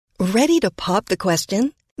Ready to pop the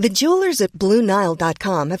question? The jewelers at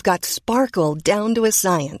BlueNile.com have got sparkle down to a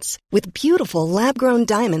science with beautiful lab-grown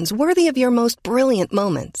diamonds worthy of your most brilliant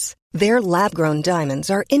moments. Their lab-grown diamonds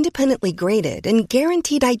are independently graded and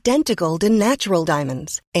guaranteed identical to natural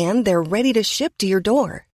diamonds, and they're ready to ship to your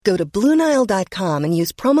door. Go to BlueNile.com and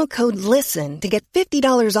use promo code LISTEN to get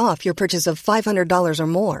 $50 off your purchase of $500 or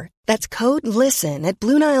more. That's code LISTEN at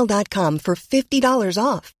BlueNile.com for $50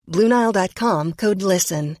 off. BlueNile.com, code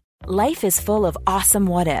LISTEN. Life is full of awesome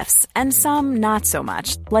what-ifs, and some not so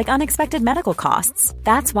much, like unexpected medical costs.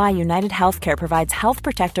 That's why United Healthcare provides Health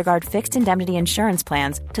Protector Guard fixed indemnity insurance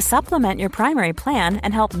plans to supplement your primary plan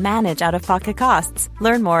and help manage out-of-pocket costs.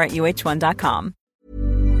 Learn more at Wk1.com.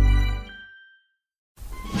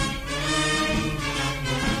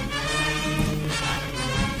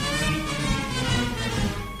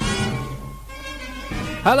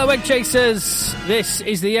 Hello, Egg Chasers. This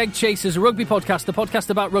is the Egg Chasers Rugby Podcast, the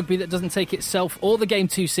podcast about rugby that doesn't take itself or the game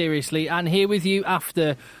too seriously. And here with you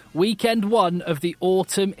after weekend one of the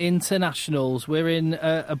Autumn Internationals. We're in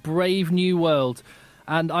a brave new world.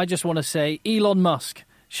 And I just want to say, Elon Musk,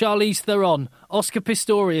 Charlize Theron, Oscar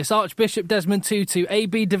Pistorius, Archbishop Desmond Tutu,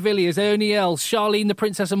 A.B. de Villiers, Ernie Els, Charlene the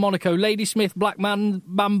Princess of Monaco, Lady Smith, Black Man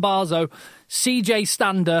Bambazo, C.J.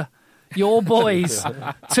 Stander, your boys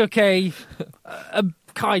took a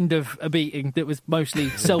kind of a beating that was mostly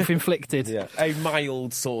self-inflicted. Yeah, a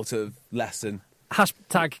mild sort of lesson.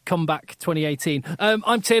 Hashtag comeback 2018.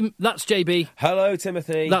 I'm Tim, that's JB. Hello,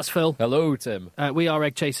 Timothy. That's Phil. Hello, Tim. We are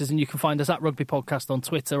Egg Chasers, and you can find us at Rugby Podcast on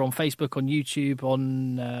Twitter, on Facebook, on YouTube,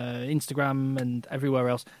 on Instagram, and everywhere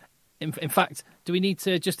else. In fact, do we need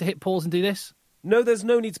to just hit pause and do this? No, there's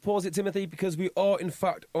no need to pause it, Timothy, because we are, in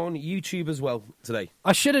fact, on YouTube as well today.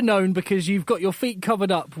 I should have known, because you've got your feet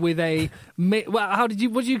covered up with a... what did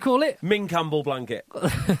you call it? Ming Campbell blanket.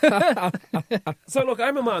 So, look,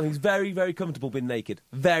 I'm a man who's very, very comfortable being naked.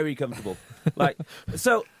 Very comfortable.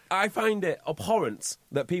 So I find it abhorrent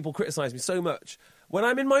that people criticise me so much when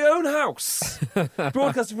I'm in my own house,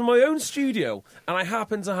 broadcasting from my own studio, and I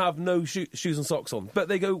happen to have no shoes and socks on. But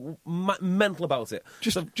they go mental about it.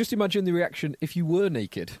 Just imagine the reaction if you were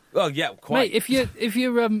naked. Oh yeah, quite. Mate, if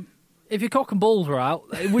your cock and balls were out,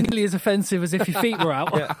 it wouldn't be as offensive as if your feet were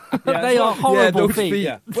out. Yeah. They are horrible feet.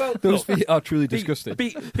 Yeah. Well, those feet are truly disgusting.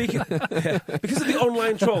 Because of the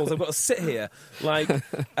online trolls, I've got to sit here like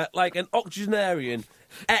an octogenarian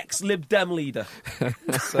ex-Lib Dem leader.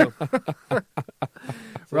 So,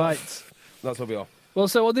 right. That's where we are. Well,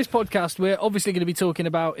 so on this podcast, we're obviously going to be talking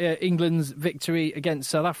about England's victory against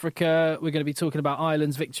South Africa. We're going to be talking about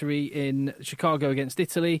Ireland's victory in Chicago against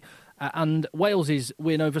Italy and Wales's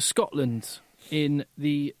win over Scotland in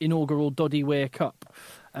the inaugural Doddy Weir Cup.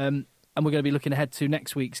 And we're going to be looking ahead to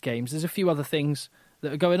next week's games. There's a few other things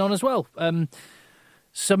that are going on as well.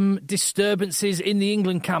 Some disturbances in the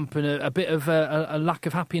England camp and a bit of a lack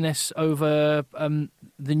of happiness over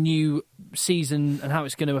the new season and how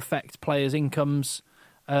it's going to affect players' incomes.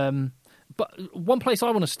 But one place I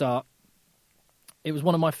want to start, it was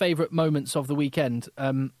one of my favourite moments of the weekend.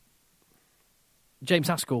 James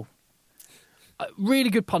Haskell. Really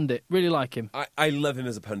good pundit. Really like him. I love him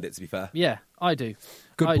as a pundit, to be fair. Yeah, I do.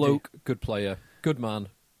 Good bloke, good player, good man,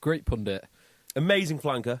 great pundit. Amazing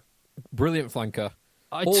flanker. Brilliant flanker.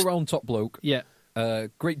 All-round top bloke. Yeah.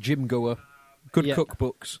 Great gym goer. Good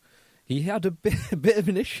cookbooks. He had a bit of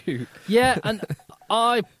an issue. Yeah, and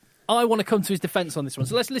I want to come to his defence on this one.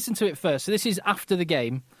 So let's listen to it first. So this is after the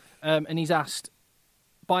game, and he's asked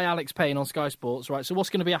by Alex Payne on Sky Sports, right, so what's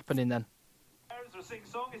going to be happening then? Is there a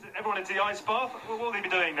sing-song? Is it everyone into the ice bath? What will they be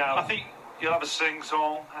doing now? I think you'll have a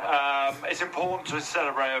sing-song. It's important to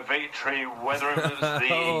celebrate a victory, whether it was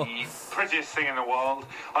the prettiest thing in the world.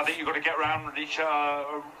 I think you've got to get around with each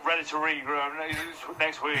other, ready to regrow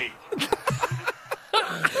next week.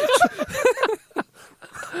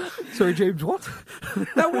 Sorry, James, what?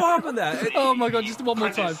 Now, what happened there? Oh, my God, just one more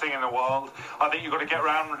time. Prettiest thing in the world. I think you've got to get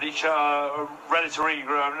around with each other, ready to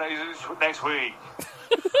regrow next week.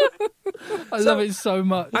 I love it so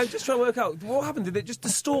much. I'm just trying to work out, what happened? Did it just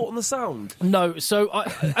distort on the sound? No,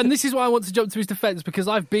 and this is why I want to jump to his defence, because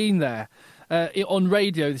I've been there. On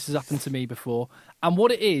radio, this has happened to me before. And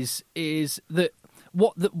what it is that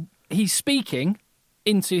he's speaking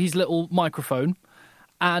into his little microphone,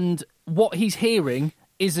 and what he's hearing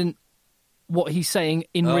isn't what he's saying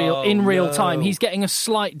in real time. He's getting a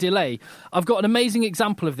slight delay. I've got an amazing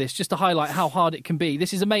example of this just to highlight how hard it can be.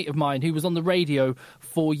 This is a mate of mine who was on the radio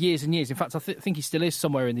for years and years. In fact, I think he still is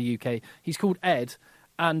somewhere in the UK. He's called Ed,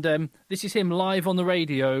 and this is him live on the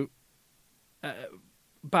radio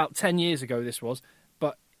about 10 years ago, this was.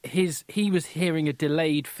 But he was hearing a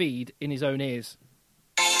delayed feed in his own ears.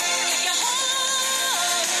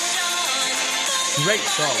 Great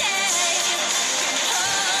song.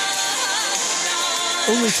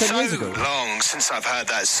 Only 10 years ago. Long since I've heard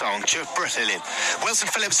that song. Brilliant. Wilson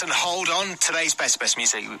Phillips and Hold On. Today's best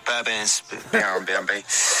music. Bourbons, R&B.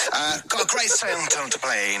 Got a great song to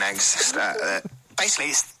play next.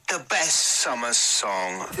 Basically, it's the best summer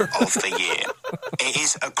song of the year. It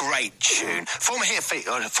is a great tune. Former hit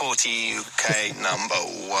on 40 UK #1,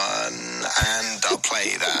 and I'll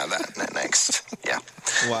play that next. Yeah.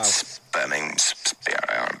 Wow. Birmingham's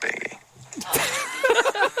R&B.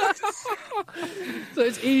 So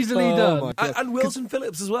it's easily done. And Wilson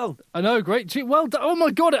Phillips as well. I know, great. Well done. Oh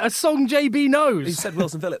my God, a song JB knows. He said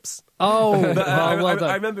Wilson Phillips. Oh, But, well done.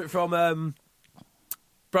 I remember it from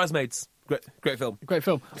Bridesmaids. Great film. Great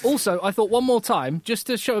film. Also, I thought one more time, just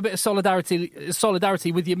to show a bit of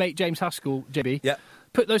solidarity with your mate James Haskell, JB. Yeah.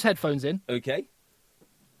 Put those headphones in. Okay.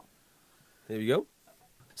 There we go.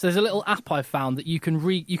 So there's a little app I found that you can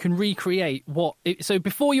recreate what. So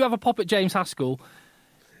before you have a pop at James Haskell.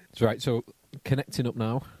 That's right. So connecting up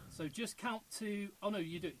now. So just count to. Oh no,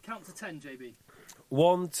 you do it. Count to 10, JB.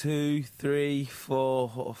 1, 2, 3,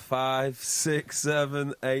 4, 5, 6,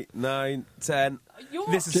 7, 8, 9, 10.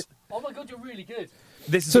 Oh my God, you're really good.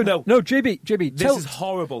 This is So no, JB. This is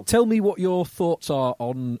horrible. Tell me what your thoughts are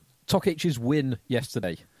on Tokic's win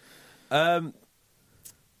yesterday.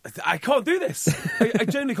 I can't do this. I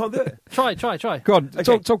genuinely can't do it. Try. Go on,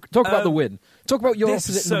 Okay. talk about the win. Talk about your This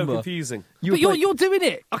opposite is so number. confusing. But you're doing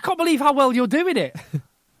it. I can't believe how well you're doing it.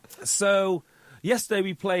 So yesterday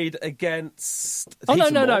we played against. Oh no!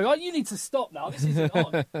 Heaton. Oh, you need to stop now. This isn't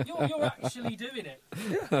on. You're actually doing it,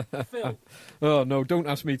 Phil. Oh no! Don't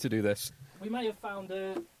ask me to do this. We may have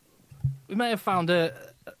found a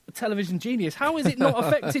television genius. How is it not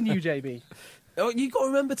affecting you, JB? Oh, you got to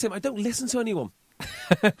remember, Tim. I don't listen to anyone.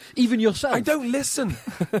 Even yourself. I don't listen.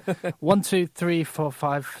 1, 2, 3, 4,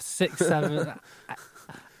 5, 6, 7,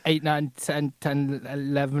 8, 9, 10,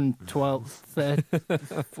 11, 12, 13.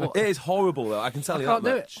 It is horrible, though. I can tell you can't that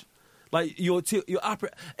do much. Like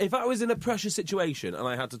if I was in a pressure situation and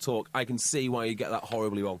I had to talk, I can see why you get that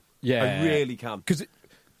horribly wrong. Yeah, I really can. Because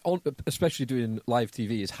especially doing live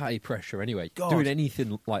TV is high pressure anyway. God. Doing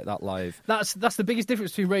anything like that live. That's the biggest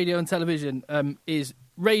difference between radio and television. Is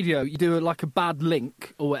radio, you do a bad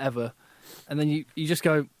link or whatever, and then you just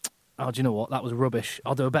go, oh, do you know what? That was rubbish.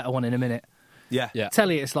 I'll do a better one in a minute. Yeah.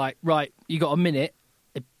 Telly, it's like, right, you got a minute,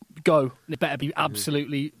 go. It better be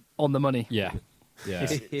absolutely on the money. Yeah. Yeah.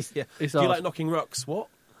 It's Do you hard. like knocking rocks? What?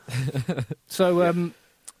 So,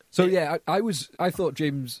 I thought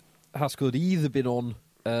James Haskell had either been on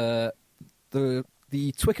the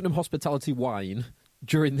Twickenham Hospitality wine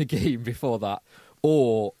during the game before that,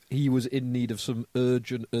 or he was in need of some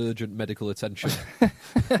urgent medical attention.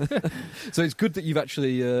 So it's good that you've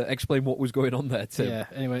actually explained what was going on there, Tim. yeah,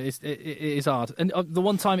 anyway, it is hard. And the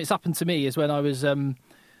one time it's happened to me is when I was...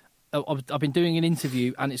 I've been doing an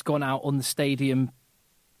interview and it's gone out on the stadium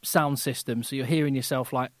sound system, so you're hearing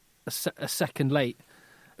yourself like a second late,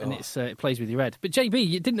 and it plays with your head. But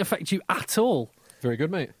JB, it didn't affect you at all. Very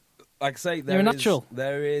good, mate. Like I say, You're a natural.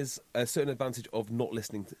 there is a certain advantage of not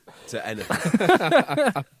listening to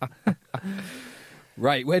anything.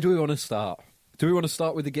 Right, where do we want to start? Do we want to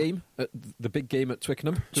start with the game, the big game at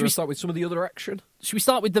Twickenham? Do we want to start with some of the other action? Should we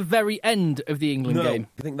start with the very end of the England game?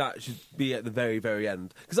 I think that should be at the very, very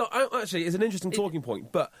end. Because actually, it's an interesting talking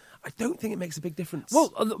point, but I don't think it makes a big difference.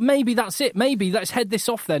 Well, maybe that's it. Maybe let's head this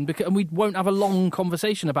off then, and we won't have a long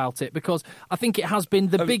conversation about it, because I think it has been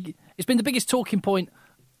it's been the biggest talking point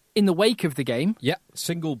in the wake of the game. Yeah,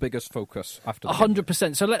 single biggest focus after the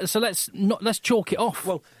 100%. So let's chalk it off.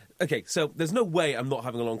 Well, okay, so there's no way I'm not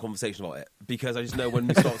having a long conversation about it, because I just know when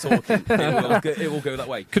we start talking, it will go that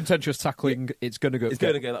way. Contentious tackling, it's going to go. It's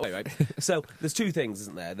going to go that way, right? So there's two things,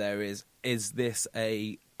 isn't there? There is this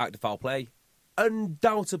a act of foul play?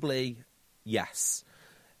 Undoubtedly, yes.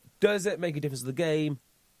 Does it make a difference to the game?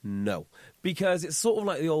 No. Because it's sort of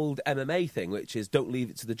like the old MMA thing, which is don't leave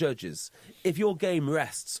it to the judges. If your game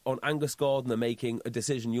rests on Angus Gardner making a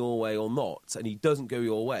decision your way or not, and he doesn't go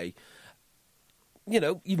your way,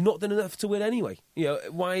 you've not done enough to win anyway.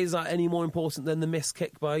 Why is that any more important than the missed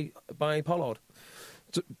kick by Pollard?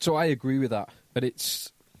 So I agree with that. And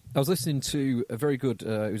I was listening to a very good,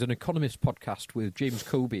 it was an Economist podcast with James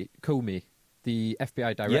Comey, the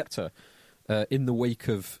FBI director, in the wake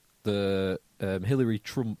of the Hillary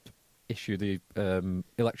Trump issue, the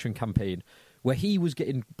election campaign, where he was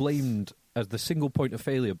getting blamed as the single point of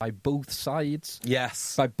failure by both sides.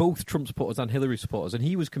 Yes. By both Trump supporters and Hillary supporters. And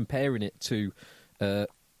he was comparing it to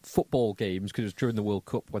football games, because it was during the World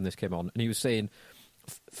Cup when this came on. And he was saying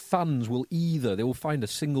fans will find a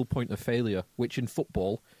single point of failure, which in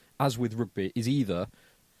football as with rugby, is either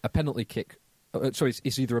a penalty kick.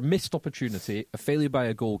 It's either a missed opportunity, a failure by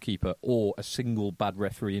a goalkeeper, or a single bad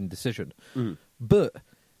refereeing decision. But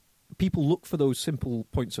people look for those single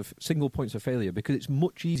points of failure because it's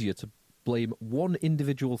much easier to blame one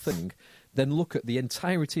individual thing than look at the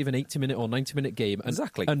entirety of an 80-minute or 90-minute game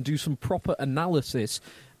and do some proper analysis.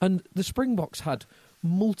 And the Springboks had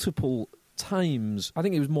multiple times, I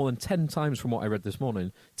think it was more than 10 times from what I read this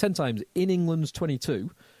morning, 10 times in England's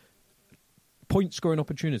 22, point-scoring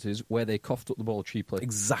opportunities where they coughed up the ball cheaply.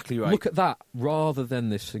 Exactly right. Look at that, rather than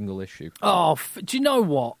this single issue. Oh, do you know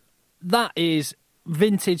what? That is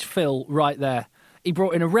vintage Phil right there. He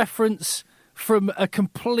brought in a reference from a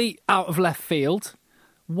complete out of left field,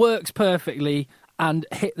 works perfectly, and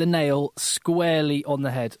hit the nail squarely on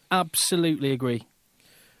the head. Absolutely agree.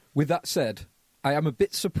 With that said, I am a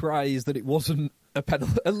bit surprised that it wasn't a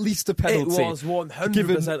penalty, at least a penalty. It was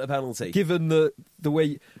 100% a penalty. Given the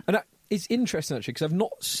way... And it's interesting, actually, because I've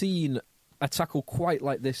not seen a tackle quite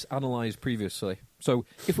like this analysed previously. So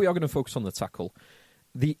if we are going to focus on the tackle,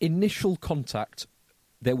 the initial contact,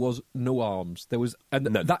 there was no arms. There was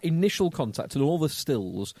that initial contact and all the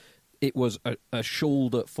stills, it was a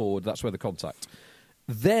shoulder forward. That's where the contact.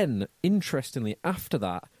 Then, interestingly, after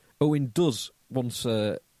that, Owen does, once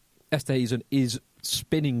Esterhuizen is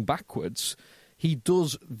spinning backwards, he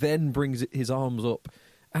does then brings his arms up.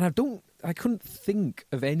 And I couldn't think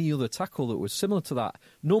of any other tackle that was similar to that.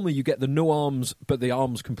 Normally you get the no arms, but the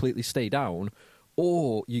arms completely stay down.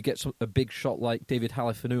 Or you get a big shot like David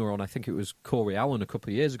Halifanua on, I think it was Corey Allen a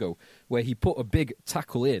couple of years ago, where he put a big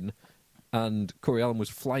tackle in and Corey Allen was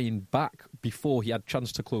flying back before he had a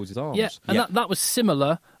chance to close his arms. Yeah, and that was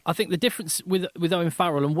similar. I think the difference with Owen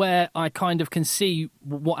Farrell and where I kind of can see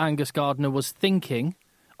what Angus Gardner was thinking,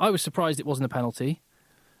 I was surprised it wasn't a penalty.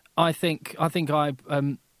 I think I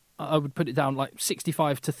would put it down like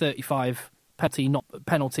 65 to 35 penalty, not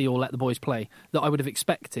penalty or let the boys play, that I would have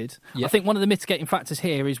expected. Yeah. I think one of the mitigating factors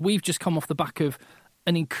here is we've just come off the back of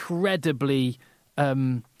an incredibly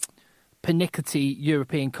pernickety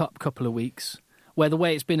European Cup couple of weeks, where the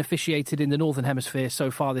way it's been officiated in the Northern Hemisphere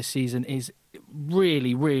so far this season is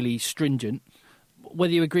really, really stringent.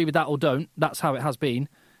 Whether you agree with that or don't, that's how it has been.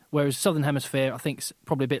 Whereas Southern Hemisphere, I think, is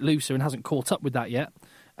probably a bit looser and hasn't caught up with that yet.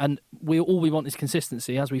 And all we want is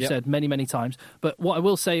consistency, as we've said many, many times. But what I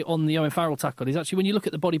will say on the Owen Farrell tackle is actually when you look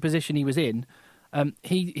at the body position he was in,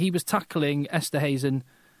 he was tackling Esterhuizen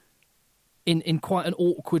in quite an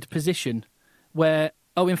awkward position where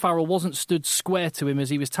Owen Farrell wasn't stood square to him as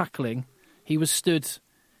he was tackling. He was stood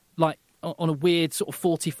like on a weird sort of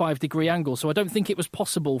 45-degree angle. So I don't think it was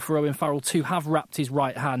possible for Owen Farrell to have wrapped his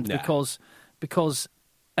right hand because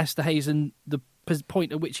Esterhuizen, the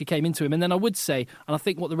point at which he came into him. And then I would say, and I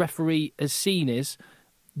think what the referee has seen is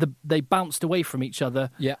they bounced away from each other,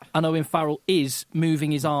 and Owen Farrell is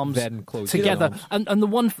moving his arms together. And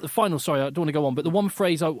the final, sorry, I don't want to go on, but the one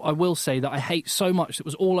phrase I will say that I hate so much that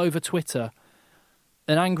was all over Twitter,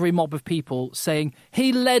 an angry mob of people saying,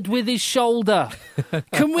 he led with his shoulder.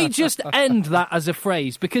 Can we just end that as a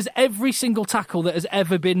phrase? Because every single tackle that has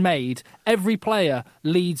ever been made, every player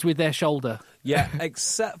leads with their shoulder. Yeah,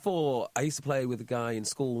 except for I used to play with a guy in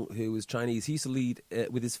school who was Chinese. He used to lead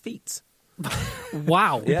with his feet.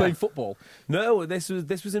 Wow. You playing football? No, this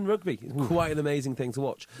was in rugby. Quite an amazing thing to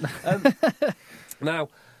watch. Now,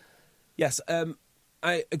 yes,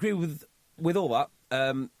 I agree with all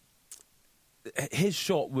that. His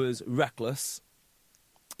shot was reckless,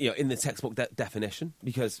 in the textbook definition,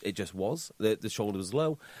 because it just was. The shoulder was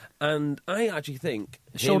low. And I actually think...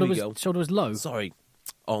 Shoulder was low? Sorry,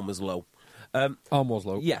 arm was low. Arm was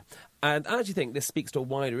low. Yeah. And I actually think this speaks to a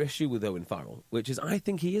wider issue with Owen Farrell, which is I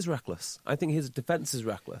think he is reckless. I think his defence is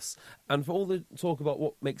reckless. And for all the talk about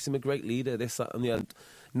what makes him a great leader, this, that, and the other,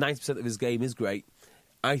 90% of his game is great.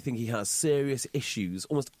 I think he has serious issues,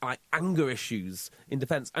 almost like anger issues in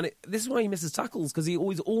defence. And this is why he misses tackles, because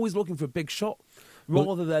he's always looking for a big shot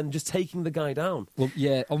rather than just taking the guy down. Well,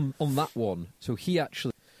 yeah, on that one, so he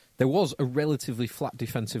actually... There was a relatively flat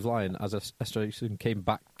defensive line as Esterhuizen came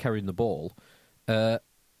back carrying the ball.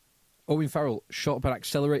 Owen Farrell shot up and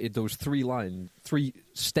accelerated those three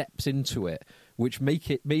steps into it, which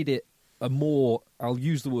made it a more, I'll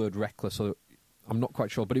use the word reckless, so I'm not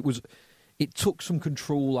quite sure, but it took some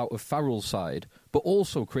control out of Farrell's side, but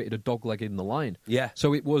also created a dogleg in the line. Yeah.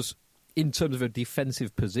 So it was, in terms of a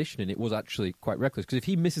defensive positioning, it was actually quite reckless, because if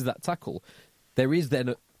he misses that tackle, there is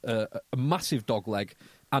then a massive dogleg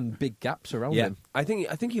and big gaps around him. I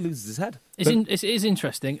think he loses his head. It is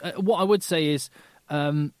interesting. What I would say is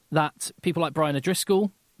that people like Brian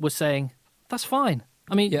O'Driscoll were saying, that's fine.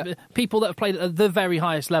 I mean, people that have played at the very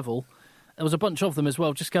highest level, there was a bunch of them as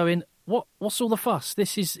well, just going, what's all the fuss?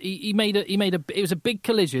 This is it was a big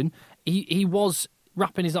collision. He was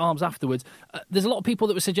wrapping his arms afterwards. There's a lot of people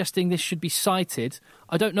that were suggesting this should be cited.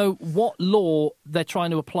 I don't know what law they're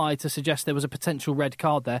trying to apply to suggest there was a potential red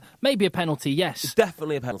card there. Maybe a penalty, yes. It's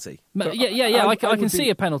definitely a penalty. I can see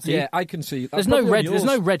a penalty. Yeah, I can see. There's no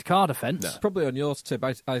red card offence. No. Probably on yours, Tib.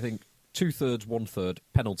 I think 2/3, 1/3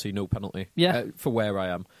 penalty, no penalty. Yeah. For where I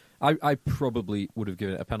am. I probably would have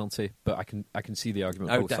given it a penalty, but I can see the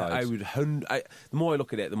argument on both sides. The more I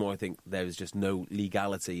look at it, the more I think there is just no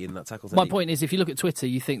legality in that tackle. My point is, if you look at Twitter,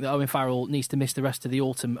 you think that Owen Farrell needs to miss the rest of the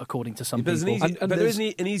autumn, according to some people. But there is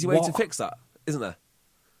an easy way to fix that, isn't there?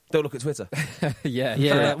 Don't look at Twitter.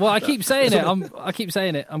 Yeah. Well, I keep saying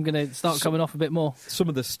it. I'm going to start coming off a bit more. Some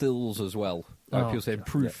of the stills as well. People saying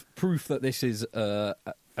proof that this is a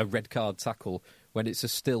red card tackle when it's a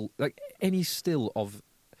still, like any still of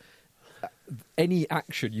any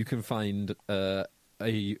action you can find a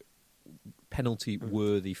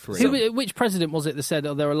penalty-worthy free. Which president was it that said,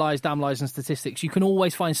 there are lies, damn lies and statistics? You can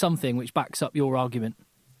always find something which backs up your argument.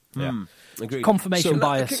 Yeah, agreed. Confirmation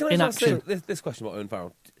bias in action. This question about Owen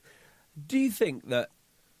Farrell. Do you think that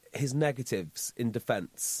his negatives in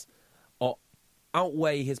defence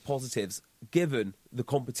outweigh his positives given the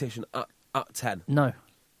competition at 10? No.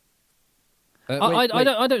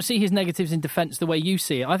 I don't see his negatives in defence the way you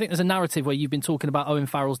see it. I think there's a narrative where you've been talking about Owen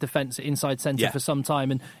Farrell's defence at inside centre for some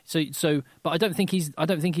time, and but I don't think he's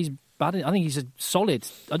bad. I think he's a solid.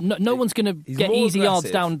 No one's going to get easy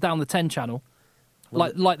yards down the 10 channel.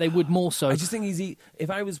 Like they would more so. I just think if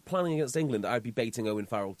I was planning against England, I'd be baiting Owen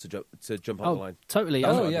Farrell to jump out the line. Totally.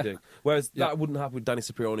 That's what I'd be doing. Whereas that wouldn't happen with Danny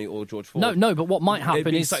Cipriani or George Ford. No, but what might happen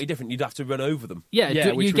It'd be is slightly different. You'd have to run over them.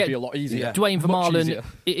 Which would be a lot easier. Dwayne Vermaelen,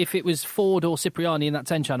 if it was Ford or Cipriani in that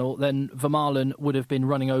 10 channel, then Vermaelen would have been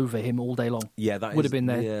running over him all day long. Yeah, that would have been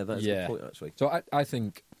there. Yeah, that's a good point, actually. So I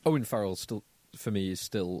think Owen Farrell still, for me, is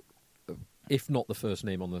still, if not the first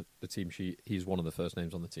name on the team sheet, he's one of the first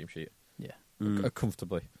names on the team sheet. Yeah.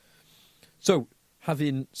 Comfortably. So,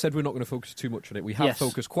 having said we're not going to focus too much on it, we have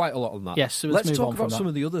focused quite a lot on that. Yes, so let's move talk on from about that. some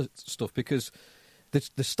of the other stuff, because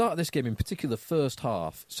the start of this game, in particular first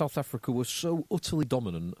half, South Africa was so utterly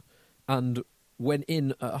dominant and went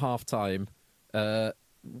in at half-time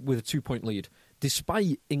with a 2-point lead,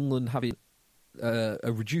 despite England having a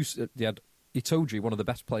reduced... They had Itoje, one of the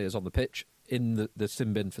best players on the pitch, in the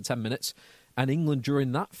sin bin for 10 minutes, and England,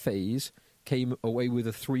 during that phase, came away with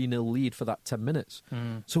a 3-0 lead for that 10 minutes.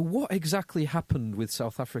 So what exactly happened with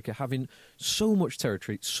South Africa having so much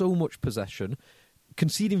territory, so much possession,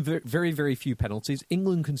 conceding very, very few penalties,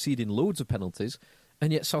 England conceding loads of penalties,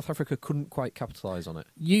 and yet South Africa couldn't quite capitalise on it?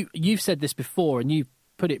 You've said this before, and you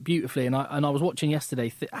put it beautifully, and I was watching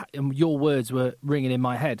yesterday, and your words were ringing in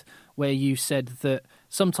my head, where you said that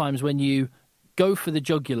sometimes when you go for the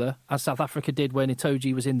jugular, as South Africa did when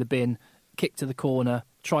Itoje was in the bin, kicked to the corner,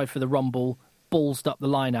 tried for the rumble, ballsed up the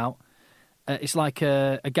line out. It's like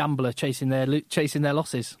a gambler chasing their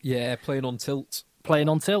losses. Yeah, playing on tilt.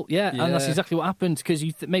 And that's exactly what happened, because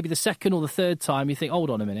maybe the second or the third time you think, hold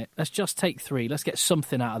on a minute, let's just take 3, let's get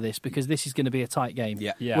something out of this, because this is going to be a tight game.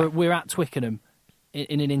 We're at Twickenham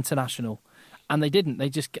in an international, and they didn't. They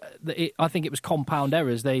just, I think it was compound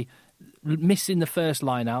errors. They missing the first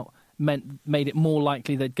line out made it more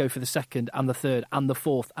likely they'd go for the second and the third and the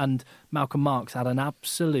fourth, and Malcolm Marks had an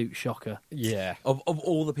absolute shocker. Yeah. Of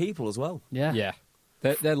all the people as well. Yeah.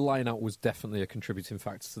 Their line-out was definitely a contributing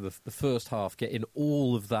factor to the first half, getting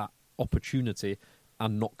all of that opportunity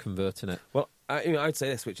and not converting it. Well, I'd say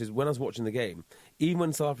this, which is when I was watching the game, even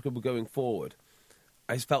when South Africa were going forward,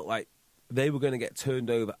 I just felt like they were going to get turned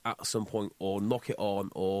over at some point or knock it on,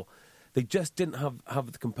 or... They just didn't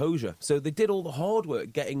have the composure. So they did all the hard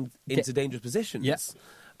work getting into dangerous positions. Yes.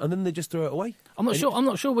 And then they just threw it away. I'm not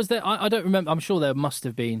sure was there... I don't remember. I'm sure there must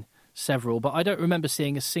have been several, but I don't remember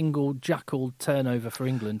seeing a single jackal turnover for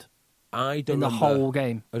England in the whole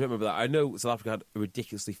game. I don't remember that. I know South Africa had a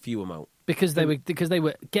ridiculously few amount. Because they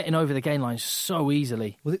were getting over the gain line so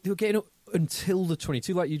easily. Well, they were getting up until the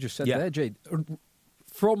 22, like you just said there, Jade.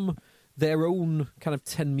 From their own kind of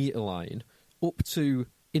 10-metre line up to...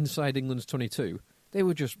 inside England's 22, they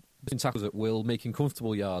were just in tackles at will, making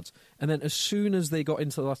comfortable yards. And then as soon as they got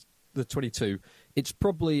into the 22, it's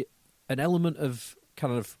probably an element of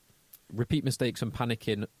kind of repeat mistakes and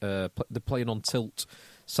panicking, the playing on tilt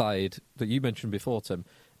side that you mentioned before, Tim.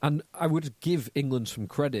 And I would give England some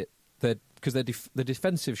credit because the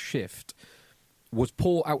defensive shift was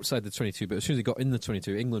poor outside the 22, but as soon as they got in the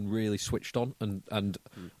 22, England really switched on, and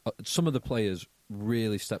some of the players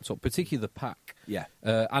really stepped up, particularly the pack. Yeah.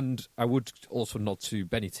 And I would also nod to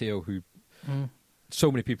Benny Teo, who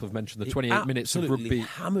so many people have mentioned the 28 minutes of rugby.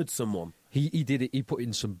 Hammered someone. He did it. He put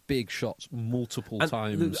in some big shots multiple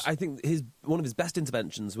times. I think one of his best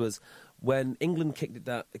interventions was when England kicked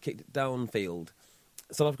it downfield.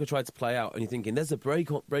 South Africa tried to play out, and you're thinking, there's a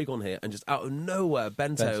break on here, and just out of nowhere,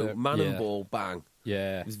 Bento, and ball, bang.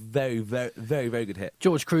 Yeah. It was very, very, very, very good hit.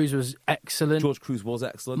 George Cruz was excellent.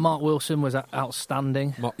 Mark Wilson was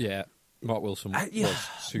outstanding. Mark Wilson was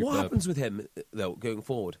superb. What happens with him, though, going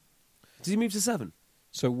forward? Does he move to 7?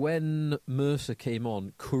 So when Mercer came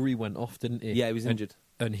on, Curry went off, didn't he? Yeah, he was injured.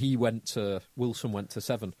 And Wilson went to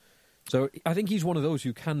 7. So I think he's one of those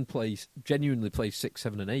who can genuinely play 6,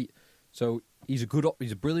 7 and 8. So he's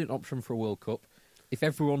a brilliant option for a World Cup. If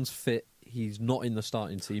everyone's fit, he's not in the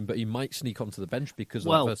starting team, but he might sneak onto the bench because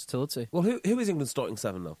of versatility. Well, who is England's starting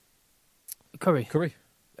 7 though? Curry.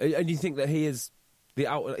 And you think that he is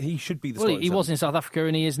he should be the starting 7? He was in South Africa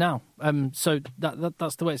and he is now. So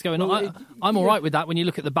that's the way it's going. I'm all right with that when you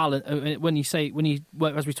look at the balance.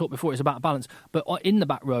 As we talked before, it's about balance. But in the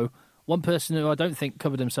back row, one person who I don't think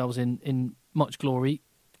covered themselves in much glory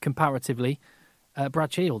comparatively,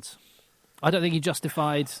 Brad Shields. I don't think he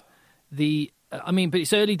justified the... but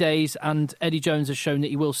it's early days, and Eddie Jones has shown that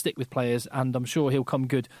he will stick with players, and I'm sure he'll come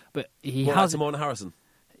good. But he has... Simon Harrison?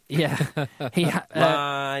 Yeah.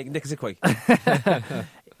 Like Nick Zikwe.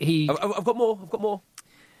 I've got more.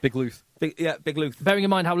 Big Luth. Big Luth. Bearing in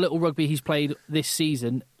mind how little rugby he's played this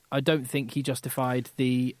season, I don't think he justified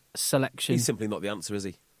the selection. He's simply not the answer, is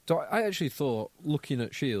he? So I actually thought, looking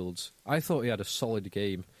at Shields, I thought he had a solid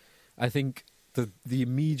game. I think... The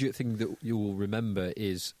immediate thing that you will remember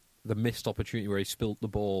is the missed opportunity where he spilt the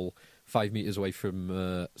ball 5 metres away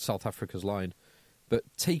from South Africa's line. But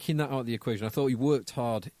taking that out of the equation, I thought he worked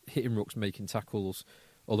hard, hitting rucks, making tackles,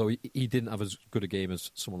 although he didn't have as good a game as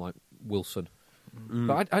someone like Wilson.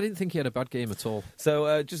 But I didn't think he had a bad game at all.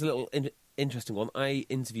 So just a little interesting one. I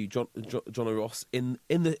interviewed John O'Ross in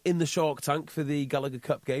the Shark Tank for the Gallagher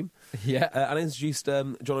Cup game. Yeah. And I introduced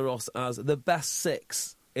John O'Ross as the best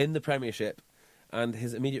 6 in the Premiership. And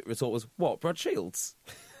his immediate retort was, what, Brad Shields?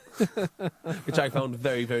 Which I found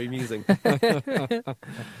very, very amusing.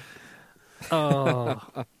 Oh,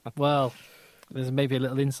 well, there's maybe a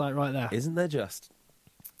little insight right there. Isn't there just?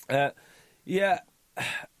 The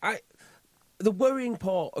worrying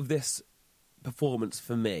part of this performance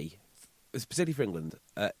for me, specifically for England,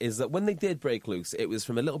 is that when they did break loose, it was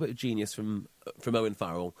from a little bit of genius from Owen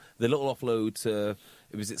Farrell. The little offload to,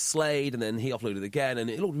 Slade, and then he offloaded again, and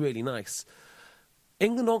it looked really nice.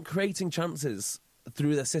 England aren't creating chances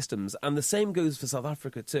through their systems, and the same goes for South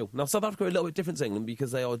Africa too. Now, South Africa are a little bit different to England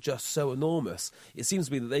because they are just so enormous. It seems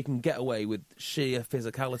to be that they can get away with sheer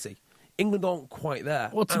physicality. England aren't quite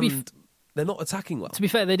there, they're not attacking well. To be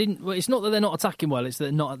fair, they didn't. Well, it's not that they're not attacking well; it's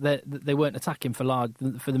that they weren't attacking for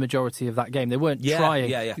the majority of that game. They weren't trying.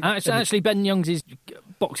 Yeah. Actually, Ben Youngs'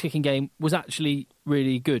 box kicking game was actually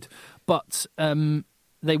really good, but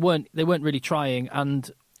they weren't really trying. And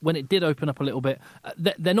when it did open up a little bit,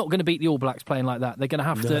 they're not going to beat the All Blacks playing like that. They're going to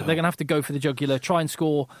have to. They're going to have to go for the jugular, try and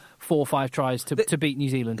score 4 or 5 tries to beat New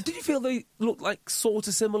Zealand. Did you feel they looked like sort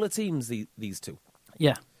of similar teams? These two.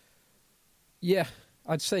 Yeah,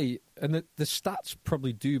 I'd say, and the stats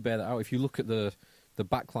probably do bear that out. If you look at the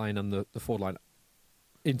back line and the forward line,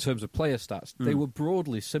 in terms of player stats, they were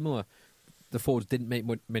broadly similar. The forwards didn't make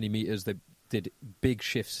many metres. They did big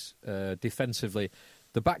shifts defensively.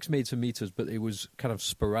 The backs made some metres, but it was kind of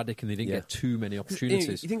sporadic and they didn't get too many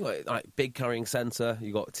opportunities. You think like big carrying centre,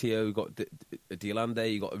 you got Tio, you got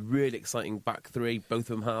Diolande, you got a really exciting back 3, both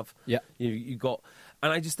of them have. Yeah. You got...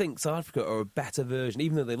 And I just think South Africa are a better version,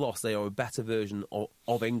 even though they lost, they are a better version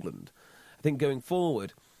of England. I think going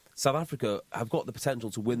forward, South Africa have got the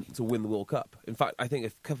potential to win the World Cup. In fact, I think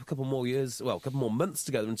a couple more months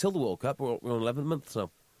together until the World Cup, we're on 11 months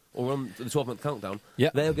now. Or on the 12-month countdown,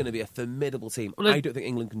 they're going to be a formidable team. I don't think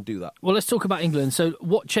England can do that. Well, let's talk about England. So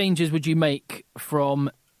what changes would you make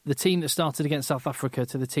from the team that started against South Africa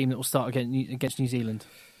to the team that will start against New Zealand?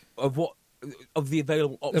 Of the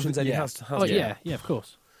available options Eddie has? Yeah, of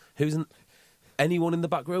course. Anyone in the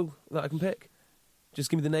back row that I can pick? Just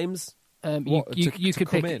give me the names.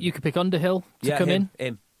 You could pick Underhill to come in.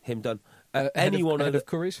 Him done. Anyone ahead of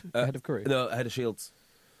Curry's? Ahead of Curry? No, ahead of Shields.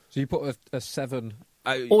 So you put a 7...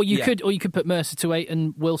 Or you could put Mercer to 8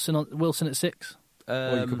 and Wilson at 6.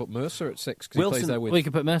 Or you could put Mercer at 6 because he plays there with. Or you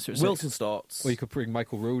could put Mercer at 6. Wilson starts. Or you could bring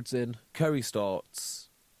Michael Rhodes in. Curry starts.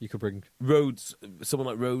 You could bring Rhodes, someone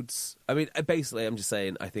like Rhodes. I mean, basically, I'm just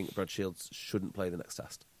saying I think Brad Shields shouldn't play the next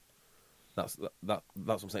test. That's what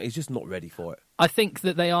I'm saying. He's just not ready for it. I think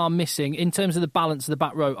that they are missing in terms of the balance of the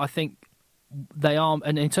back row. I think they are,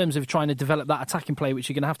 and in terms of trying to develop that attacking play, which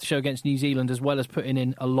you're going to have to show against New Zealand, as well as putting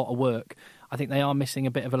in a lot of work, I think they are missing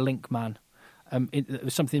a bit of a link man.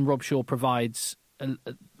 Something Rob Shaw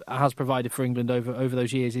has provided for England over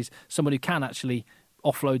those years is someone who can actually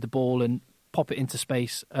offload the ball and pop it into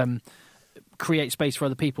space, create space for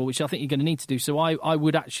other people, which I think you're going to need to do. So I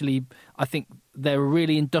think they're a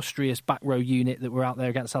really industrious back row unit that were out there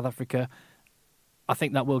against South Africa. I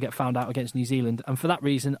think that will get found out against New Zealand, and for that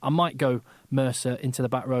reason, I might go Mercer into the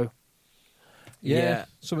back row. Yeah.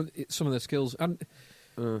 Some of their skills, and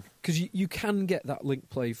because you can get that link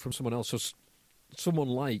play from someone else. So someone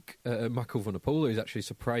like Mako Vunipola is actually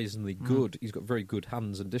surprisingly good. He's got very good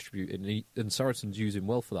hands and distributing, and Saracens use him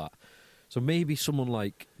well for that. So maybe someone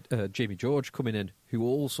like Jamie George coming in, who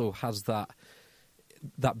also has that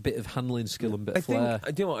bit of handling skill and bit of flair.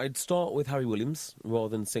 Do you know what? I'd start with Harry Williams rather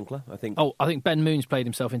than Sinclair. I think Ben Moon's played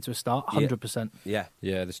himself into a start, 100%. Yeah.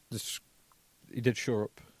 This he did shore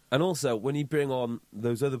up. And also, when you bring on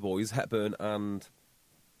those other boys, Hepburn and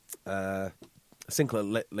Sinclair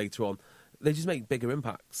later on, they just make bigger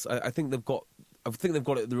impacts. I think they've got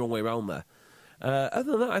it the wrong way around there.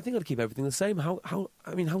 Other than that, I think I'd keep everything the same. How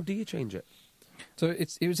do you change it? So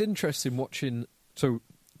it was interesting watching. So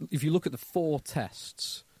if you look at the 4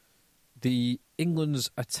 tests, the England's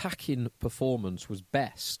attacking performance was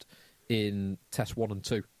best in Test 1 and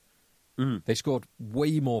 2. They scored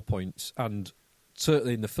way more points, and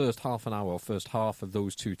certainly in the first half an hour, or first half of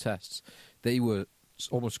those 2 tests, they were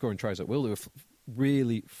almost scoring tries at will. They were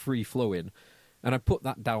really free-flowing, and I put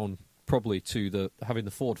that down probably to having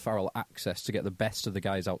the Ford Farrell access to get the best of the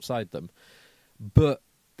guys outside them. But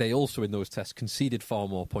they also, in those tests, conceded far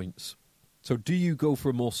more points. So do you go for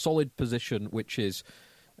a more solid position, which is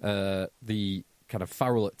the kind of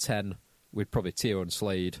Farrell at 10 with probably Teo and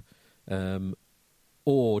Slade,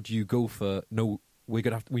 or do you go for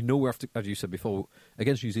we know we have to, as you said before,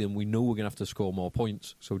 against New Zealand, we know we're going to have to score more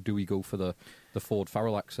points. So do we go for the Ford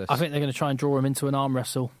Farrell access? I think they're going to try and draw him into an arm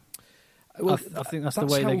wrestle. Well, I think that's the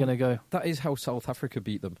way they're going to go. That is how South Africa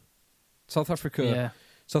beat them. South Africa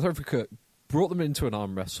brought them into an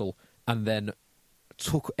arm wrestle and then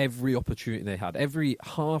took every opportunity they had. Every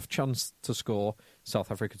half chance to score, South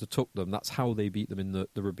Africa took them. That's how they beat them in the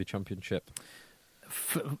Rugby Championship.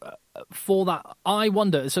 For that, I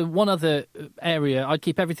wonder. So one other area, I'd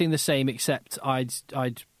keep everything the same, except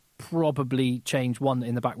I'd probably change one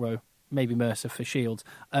in the back row, maybe Mercer for Shields.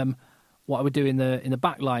 What I would do in the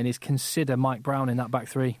back line is consider Mike Brown in that back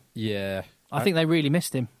 3. Yeah, I think they really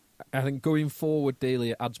missed him. I think going forward,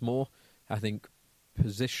 Daly adds more. I think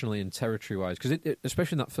positionally and territory-wise, because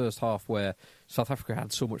especially in that first half where South Africa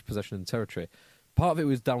had so much possession and territory, part of it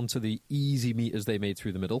was down to the easy meters they made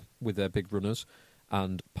through the middle with their big runners,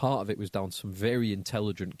 and part of it was down to some very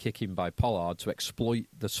intelligent kicking by Pollard to exploit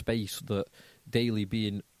the space that Daly,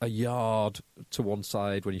 being a yard to one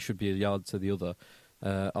side when he should be a yard to the other,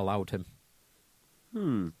 allowed him.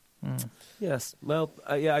 Yes. Well,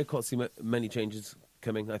 I can't see many changes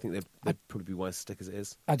coming. I think they'd probably be wise to stick as it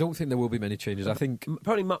is. I don't think there will be many changes. I think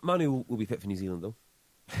probably Manu will be fit for New Zealand, though.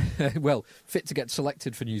 Well, fit to get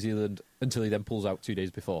selected for New Zealand until he then pulls out 2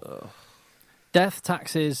 days before. Death,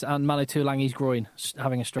 taxes, and Manu Tuolangi's groin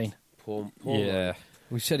having a strain. Poor yeah,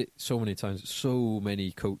 we've said it so many times. So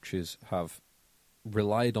many coaches have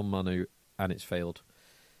relied on Manu and it's failed.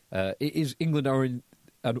 England are in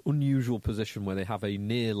an unusual position where they have a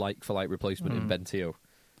near like-for-like replacement in Ben Teo.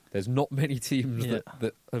 There's not many teams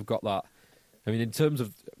that have got that. I mean, in terms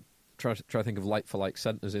of try to think of like-for-like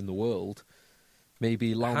centres in the world,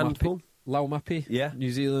 maybe Laumapi,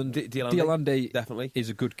 New Zealand. Dialande definitely is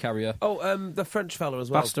a good carrier. Oh, the French fella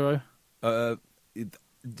as well. Bastereau.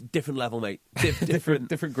 Different level, mate.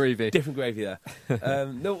 Different gravy. Different gravy there.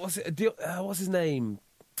 No, what's his name?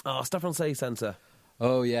 Oh, Stade Francais centre.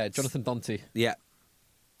 Oh, yeah, Jonathan Dante. Yeah.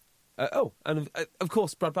 And of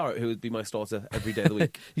course, Brad Barrett, who would be my starter every day of the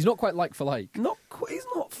week. He's not quite like for like. He's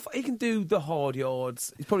not. He can do the hard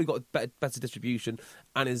yards. He's probably got better distribution,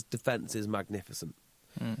 and his defence is magnificent.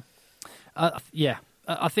 I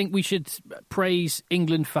think we should praise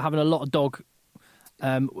England for having a lot of dog.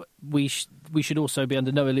 We should also be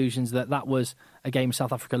under no illusions that was a game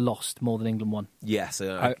South Africa lost more than England won. Yes,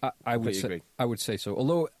 I would agree. I would say so.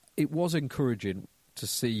 Although it was encouraging to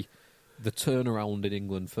see the turnaround in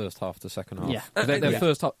England first half to second half. Yeah.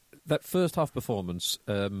 That first half performance,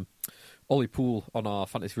 Ollie Poole on our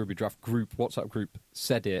Fantasy Rugby Draft group, WhatsApp group,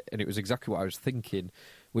 said it, and it was exactly what I was thinking,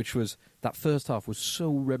 which was that first half was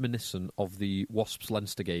so reminiscent of the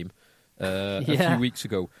Wasps-Leinster game a few weeks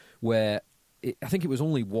ago, where I think it was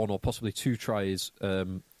only 1 or possibly 2 tries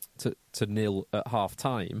to nil at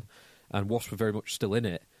half-time, and Wasps were very much still in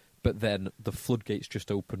it. but then the floodgates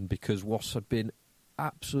just opened because Wasps had been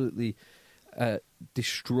absolutely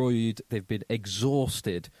destroyed. They've been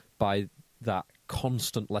exhausted by that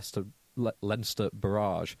constant Leinster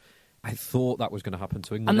barrage. I thought that was going to happen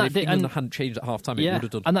to England. If England hadn't changed at half time, it would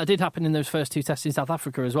have done. And that did happen in those first two tests in South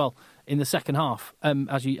Africa as well, in the second half,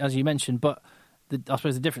 as you mentioned. But I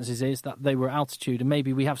suppose the difference is that they were at altitude, and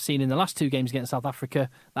maybe we have seen in the last two games against South Africa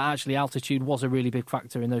that actually altitude was a really big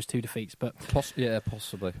factor in those two defeats. But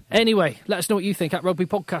possibly. Anyway, let us know what you think at Rugby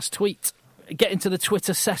Podcast. Tweet. Get into the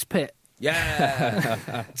Twitter cesspit.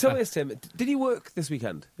 Yeah. Tell me this, Tim. Did you work this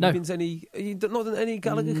weekend? No. Have you not done any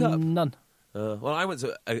Gallagher Cup? None. Well, I went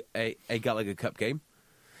to a Gallagher Cup game.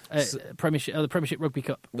 The Premiership Rugby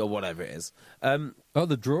Cup. Or whatever it is.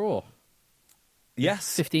 The draw.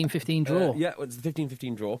 Yes. 15-15 draw. Yeah, it's the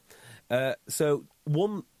 15-15 draw. So,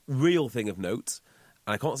 one real thing of note,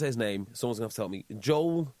 and I can't say his name, someone's going to have to tell me,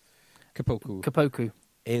 Joel Kapoku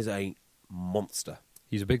is a monster.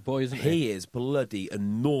 He's a big boy, isn't he? He is bloody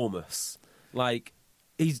enormous. Like,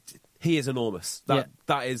 he is enormous. That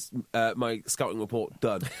is my scouting report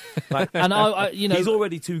done. Like, and he's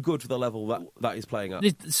already too good for the level that he's playing at.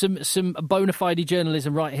 Some bona fide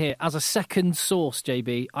journalism right here. As a second source,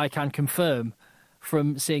 JB, I can confirm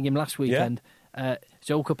from seeing him last weekend,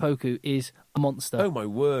 Joel Kapoku is a monster. Oh my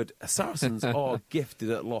word! Saracens are gifted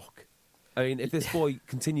at lock. I mean, if this boy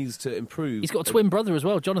continues to improve... He's got a twin brother as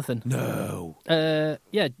well, Jonathan. No.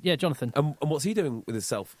 Yeah, Jonathan. And what's he doing with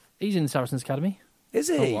himself? He's in the Saracens Academy. Is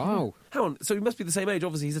he? Oh, wow. Hang on, so he must be the same age.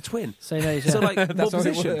 Obviously, he's a twin. Same age, yeah. So, like, what That's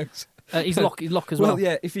position? He's lock as well. Well,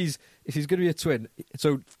 yeah, if he's going to be a twin,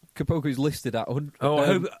 so Kapoku's listed at 100...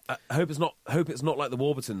 I hope it's not like the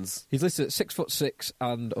Warburtons. He's listed at 6'6"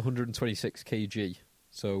 and 126 kg,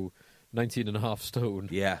 so 19.5 stone.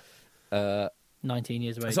 Yeah. 19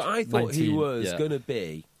 years of age. So I thought he 19, was going to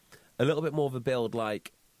be a little bit more of a build,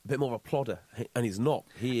 like a bit more of a plodder, and he's not.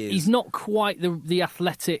 He's not quite the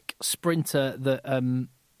athletic sprinter that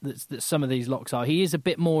some of these locks are. He is a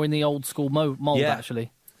bit more in the old school mould,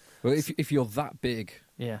 actually. Well, if you're that big,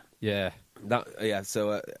 yeah.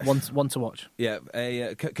 So one to watch. Yeah,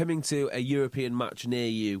 coming to a European match near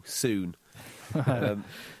you soon.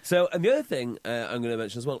 So, and the other thing I'm going to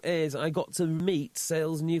mention as well is I got to meet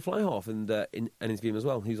Sale's new fly half and interview him as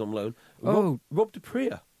well. He's on loan. Rob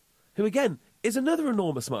Dupree, who again is another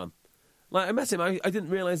enormous man. Like, I met him, I didn't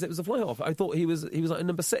realise it was a fly half. I thought he was like a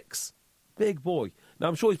number 6, big boy. Now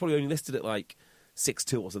I'm sure he's probably only listed at like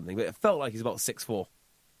 6'2" or something, but it felt like he's about 6'4".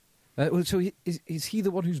 So is he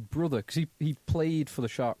the one whose brother? Because he played for the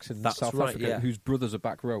Sharks in South Africa, whose brother's a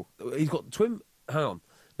back row. He's got twin. Hang on.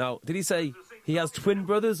 Now, did he say he has twin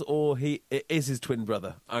brothers or it is his twin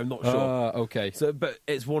brother? I'm not sure. Okay. So, but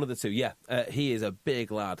it's one of the two. Yeah, he is a big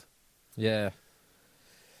lad. Yeah.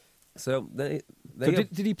 So did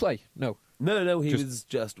he play? No. No. He was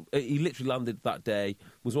just. He literally landed that day.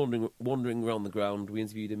 Was wandering around the ground. We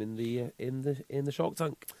interviewed him in the Shark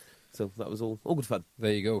Tank. So that was all good fun.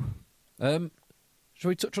 There you go. Shall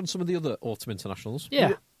we touch on some of the other autumn internationals?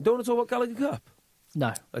 Yeah. Don't want to talk about Gallagher Cup?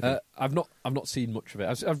 No. Okay. I've not seen much of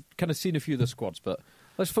it. I've kind of seen a few of the squads, but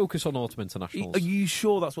let's focus on autumn internationals. Are you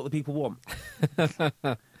sure that's what the people want?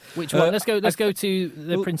 Which one? Let's go to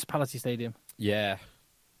the Principality Stadium. Yeah.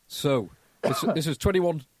 So this was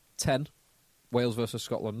 21-10, Wales versus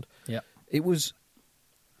Scotland. Yeah. It's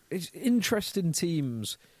interesting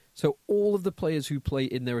teams. So all of the players who play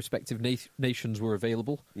in their respective nations were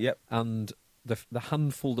available. Yep. And the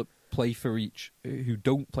handful that play for each who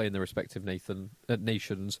don't play in their respective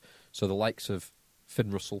nations, so the likes of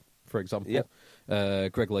Finn Russell, for example,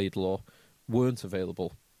 Greg Laidlaw, weren't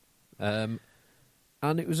available. And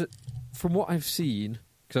it was, from what I've seen,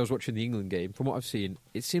 because I was watching the England game, from what I've seen,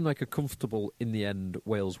 it seemed like a comfortable, in the end,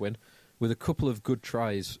 Wales win, with a couple of good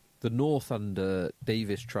tries. The North and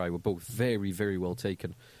Davis try were both very, very well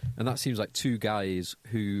taken. And that seems like two guys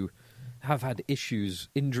who have had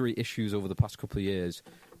injury issues over the past couple of years,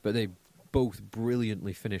 but they both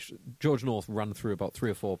brilliantly finished. George North ran through about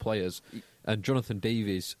 3 or 4 players, and Jonathan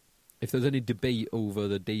Davies, if there's any debate over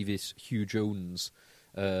the Davies-Hugh Jones,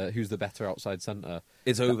 who's the better outside centre,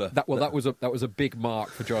 it's over. That was a big mark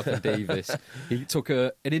for Jonathan Davies. He took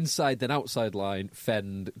an inside then outside line,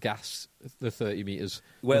 fend, gas the 30 metres.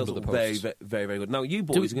 Wales under the very, posts. very, very good. Now you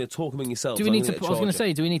boys are going to talk among yourselves. Do we need to? I was going to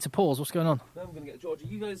say, do we need to pause? What's going on? No, I'm going to get Georgia.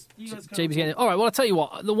 You guys. JB's getting. All right. Well, I'll tell you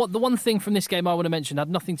what. The one thing from this game I want to mention had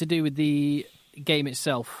nothing to do with the game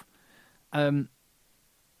itself.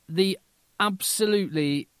 The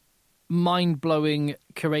absolutely mind-blowing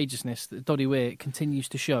courageousness that Doddy Weir continues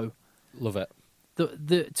to show. Love it.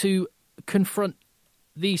 To confront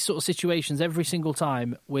these sort of situations every single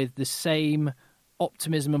time with the same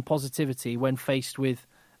optimism and positivity when faced with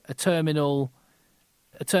a terminal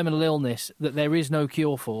illness that there is no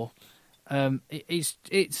cure for.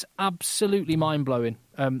 It's absolutely mind blowing.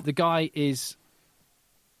 The guy is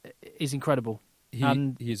incredible.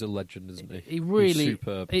 He's a legend, isn't he? He really, he's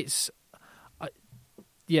superb. He's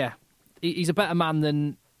a better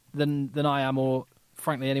man than I am, or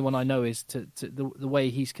frankly anyone I know is. To the way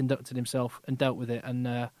he's conducted himself and dealt with it,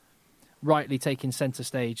 and rightly taking centre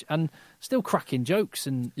stage, and still cracking jokes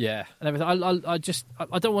and everything. I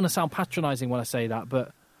don't want to sound patronising when I say that,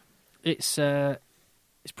 but it's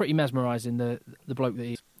pretty mesmerising the bloke that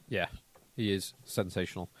he is. Yeah, he is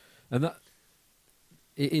sensational, and that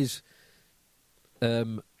it is.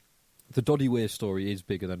 The Doddy Weir story is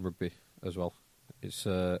bigger than rugby as well. It's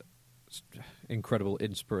incredible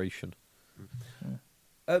inspiration.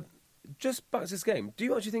 Just back to this game, do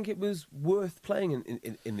you actually think it was worth playing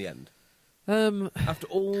in the end? After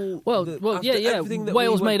all, everything that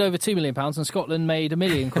Wales made over £2 million and Scotland made £1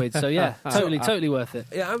 million. So yeah, totally worth it.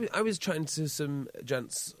 Yeah, I was chatting to some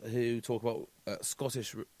gents who talk about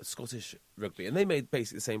Scottish rugby, and they made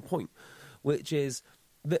basically the same point, which is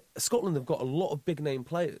that Scotland have got a lot of big name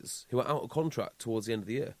players who are out of contract towards the end of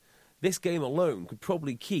the year. This game alone could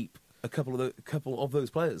probably keep a couple of those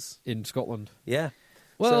players in Scotland. Yeah.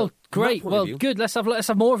 Well, so, great. Well, good. Let's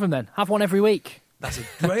have more of them then. Have one every week. That's a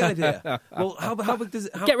great idea. Well, how big does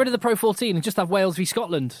it... Get rid of the Pro 14 and just have Wales v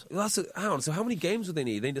Scotland. Hang on, so how many games would they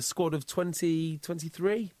need? They need a squad of 23?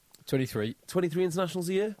 23 internationals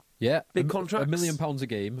a year? Yeah. Big contracts? £1 million a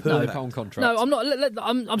game, Perfect. £1 contract. No, I'm not.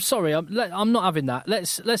 I'm sorry. I'm not having that.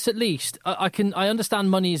 Let's at least... I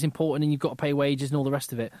understand money is important and you've got to pay wages and all the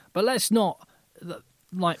rest of it, but let's not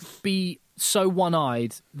be so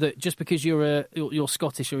one-eyed that just because you're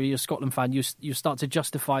Scottish or you're a Scotland fan, you start to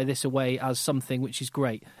justify this away as something which is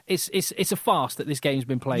great. It's a farce that this game's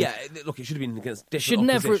been played. Yeah, look, it should have been against different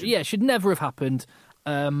opposition. Should never have happened.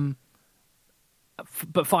 But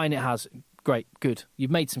fine, it has. Great, good. You've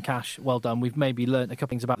made some cash. Well done. We've maybe learnt a couple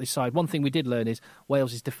things about this side. One thing we did learn is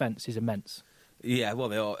Wales' defence is immense. Yeah, well,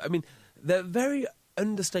 they are. I mean, they're very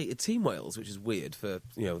understated team, Wales, which is weird for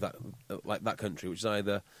that country, which is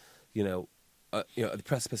either at the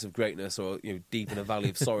precipice of greatness or deep in a valley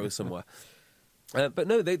of sorrow somewhere. But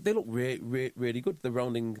no, they look really good. They're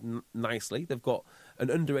rounding nicely. They've got an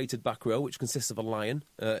underrated back row, which consists of a lion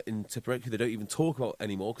in Tipperary, who they don't even talk about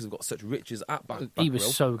anymore because they've got such riches at back He was row.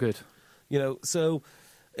 So good. So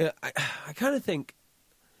I kind of think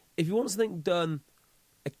if you want something done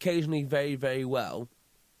occasionally very, very well,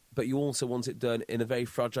 but you also want it done in a very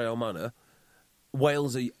fragile manner,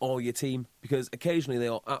 Wales are your team, because occasionally they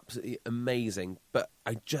are absolutely amazing, but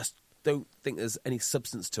I just don't think there's any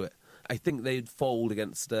substance to it. I think they'd fold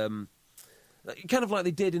against, kind of like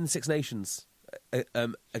they did in the Six Nations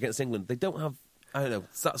against England. They don't have, I don't know,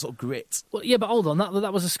 that sort of grit. Well, yeah, but hold on,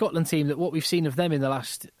 that was a Scotland team that what we've seen of them in the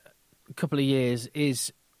last couple of years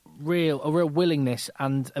is a real willingness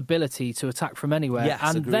and ability to attack from anywhere. Yes,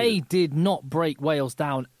 and agreed. they did not break Wales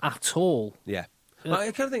down at all. Yeah.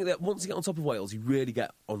 I kind of think that once you get on top of Wales, you really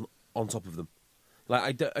get on top of them. Like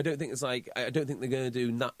I don't think it's like I don't think they're going to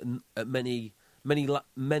do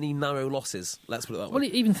many narrow losses. Let's put it that way. Well,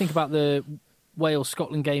 even think about the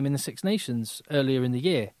Wales-Scotland game in the Six Nations earlier in the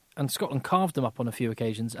year, and Scotland carved them up on a few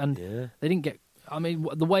occasions, and they didn't get. I mean,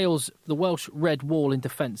 the Welsh red wall in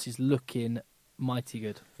defence is looking mighty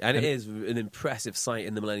good, and it is an impressive sight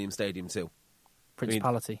in the Millennium Stadium too.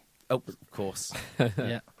 Principality. Of course.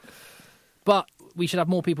 Yeah. But we should have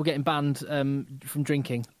more people getting banned from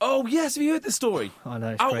drinking. Oh, yes, have you heard this story? I know,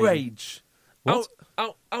 it's outrage. What?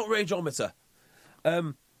 Outrageometer.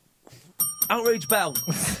 Outrage bell.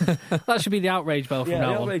 That should be the outrage bell from now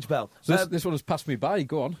the on. outrage bell. So this one has passed me by.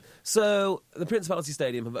 Go on. So the Principality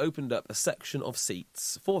Stadium have opened up a section of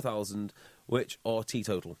seats, 4,000, which are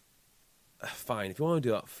teetotal. Fine, if you want to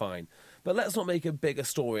do that, fine. But let's not make a bigger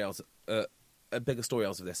story out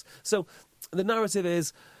of this. So the narrative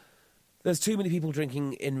is, there's too many people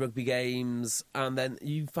drinking in rugby games, and then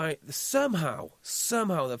you find somehow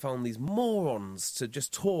they found these morons to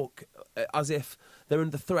just talk as if they're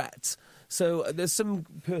under threat. So there's some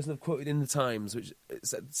person I've quoted in the Times which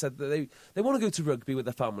said that they want to go to rugby with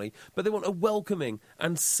their family, but they want a welcoming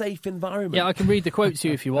and safe environment. Yeah, I can read the quote to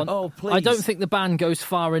you if you want. Oh, please. I don't think the ban goes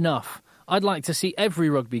far enough. I'd like to see every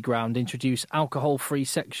rugby ground introduce alcohol-free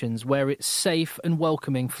sections where it's safe and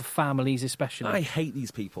welcoming for families especially. I hate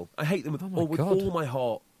these people. I hate them with all my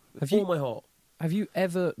heart. My heart. Have you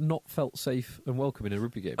ever not felt safe and welcome in a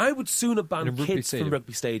rugby game? I would sooner ban kids from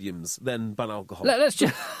rugby stadiums than ban alcohol. Let's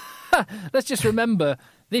just remember,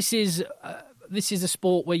 this is this is a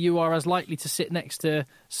sport where you are as likely to sit next to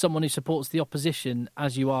someone who supports the opposition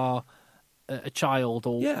as you are a child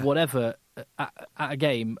or whatever at a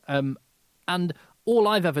game. And all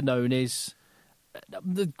I've ever known is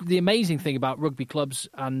the amazing thing about rugby clubs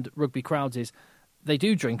and rugby crowds is they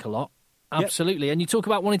do drink a lot. Absolutely. And you talk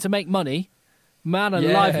about wanting to make money. Man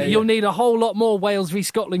alive, you'll need a whole lot more Wales v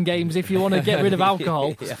Scotland games if you want to get rid of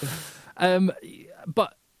alcohol.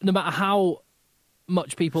 But no matter how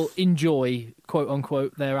much people enjoy, quote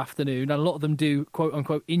unquote, their afternoon, and a lot of them do, quote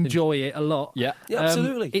unquote, enjoy it a lot. Yeah,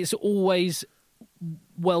 absolutely. It's always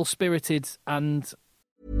well spirited and.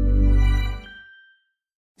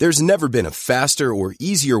 There's never been a faster or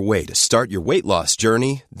easier way to start your weight loss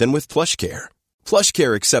journey than with PlushCare.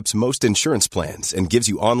 PlushCare accepts most insurance plans and gives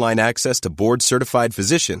you online access to board-certified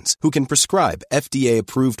physicians who can prescribe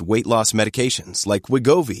FDA-approved weight loss medications like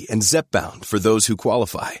Wegovy and Zepbound for those who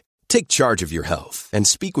qualify. Take charge of your health and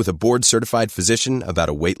speak with a board-certified physician about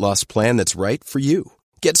a weight loss plan that's right for you.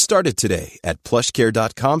 Get started today at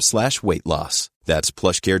plushcare.com/weight loss. That's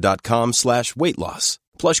plushcare.com/weight loss.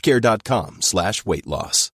 plushcare.com/weight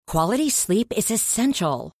loss. Quality sleep is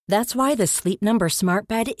essential. That's why the Sleep Number Smart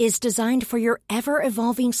Bed is designed for your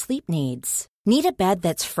ever-evolving sleep needs. Need a bed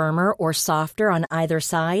that's firmer or softer on either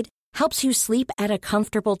side? Helps you sleep at a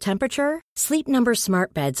comfortable temperature? Sleep Number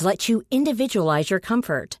Smart Beds let you individualize your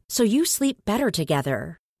comfort so you sleep better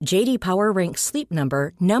together. J.D. Power ranks Sleep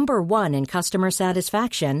Number #1 in customer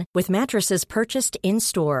satisfaction with mattresses purchased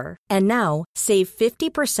in-store. And now, save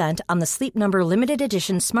 50% on the Sleep Number Limited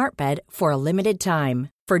Edition Smart Bed for a limited time.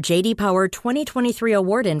 For J.D. Power 2023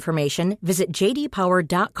 award information, visit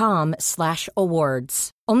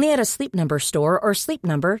jdpower.com/awards. Only at a Sleep Number store or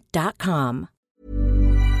sleepnumber.com.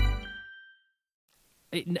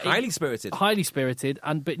 Highly spirited,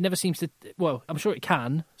 but it never seems to. Well, I'm sure it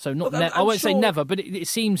can. So not. Look, I won't say never, but it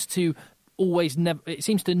seems to always never. It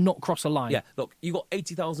seems to not cross a line. Yeah, look, you got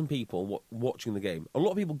 80,000 people watching the game. A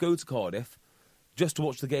lot of people go to Cardiff just to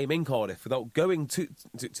watch the game in Cardiff without going to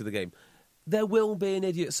the game. There will be an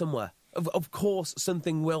idiot somewhere. Of course,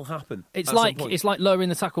 something will happen. It's like lowering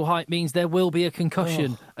the tackle height means there will be a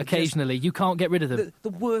concussion occasionally. You can't get rid of them. The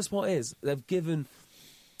worst part is they've given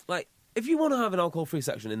if you want to have an alcohol-free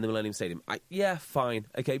section in the Millennium Stadium, fine,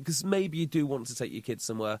 okay, because maybe you do want to take your kids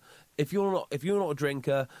somewhere. If you're not a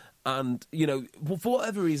drinker, and for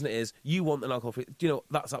whatever reason it is, you want an alcohol-free,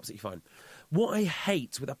 that's absolutely fine. What I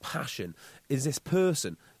hate with a passion is this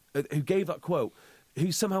person who gave that quote,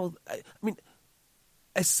 who somehow,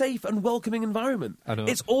 a safe and welcoming environment. I know.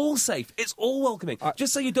 It's all safe. It's all welcoming.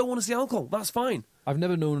 Just say you don't want to see alcohol. That's fine. I've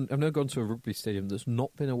never gone to a rugby stadium that's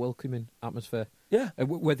not been a welcoming atmosphere. Yeah.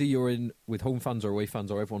 Whether you're in with home fans or away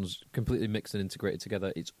fans or everyone's completely mixed and integrated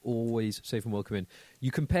together, it's always safe and welcoming.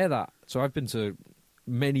 You compare that. So I've been to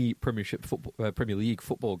many Premier League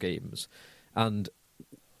football games, and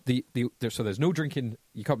so there's no drinking.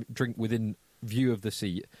 You can't drink within view of the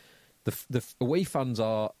seat. The away fans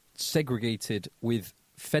are segregated with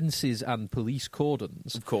fences and police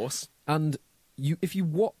cordons, of course. And if you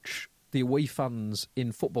watch the away fans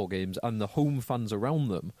in football games and the home fans around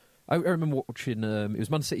them, I remember watching it was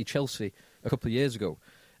Man City Chelsea a couple of years ago,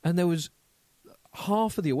 and there was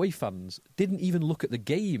half of the away fans didn't even look at the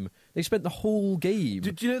game. They spent the whole game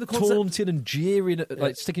do you know the concept? taunting and jeering,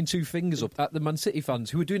 sticking two fingers up at the Man City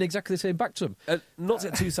fans who were doing exactly the same back to them. Not to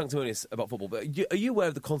get too sanctimonious about football, but are you aware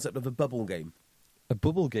of the concept of a bubble game? A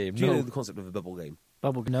bubble game? Do you know the concept of a bubble game?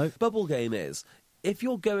 No. Bubble game is, if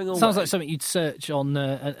you're going away... Sounds like something you'd search on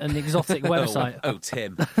an exotic website.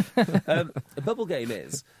 Tim. A bubble game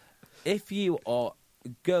is, if you are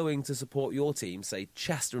going to support your team, say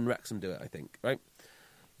Chester and Wrexham do it, I think, right?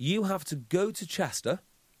 You have to go to Chester,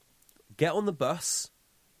 get on the bus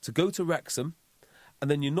to go to Wrexham, and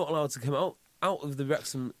then you're not allowed to come out of the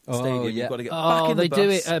Wrexham stadium. You've got to get back in the bus. They do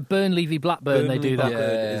it. Burnley v Blackburn, they do that. Blackburn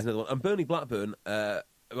is another one. And Burnley Blackburn, I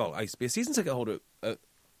used to be a season ticket holder at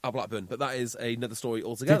Blackburn, but that is another story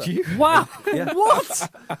altogether. Did you? Wow. Yeah.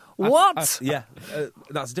 What? Yeah,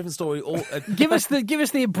 that's a different story. Give us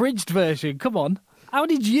the abridged version. Come on. How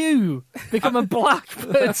did you become a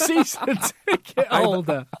Blackburn season ticket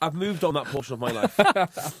holder? I've moved on that portion of my life.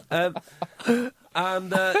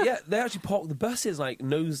 They actually park the buses like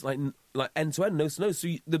end to end, nose to nose. So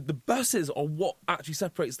the buses are what actually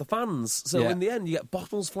separates the fans. So in the end, you get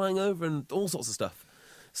bottles flying over and all sorts of stuff.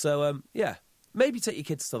 So maybe take your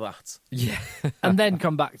kids to that. Yeah, and then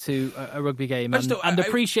come back to a rugby game and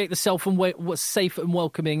appreciate the safe and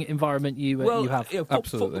welcoming environment you have.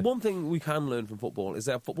 Absolutely. One thing we can learn from football is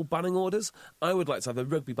they have football banning orders. I would like to have a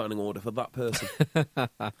rugby banning order for that person.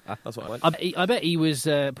 That's what I like. I bet he was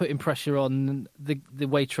putting pressure on the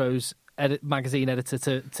Waitrose magazine editor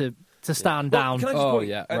to stand down. Can I just point,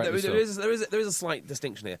 yeah, there rightly is a slight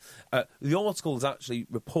distinction here. The article is actually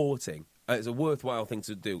reporting. It's a worthwhile thing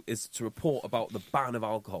to do, is to report about the ban of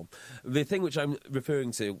alcohol. The thing which I'm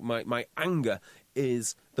referring to, my anger,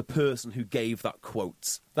 is the person who gave that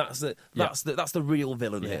quote. That's the real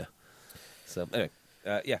villain here. So anyway.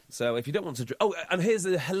 So if you don't want to... and here's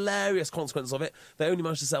the hilarious consequence of it. They only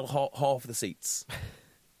managed to sell half of the seats.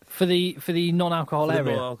 For the non-alcohol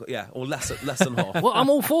area? Or less than half. Well, I'm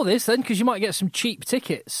all for this then, because you might get some cheap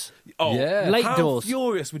tickets. Oh, yeah. Late How doors.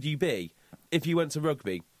 furious would you be if you went to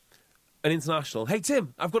rugby, an international, hey,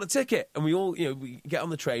 Tim, I've got a ticket, and we all, we get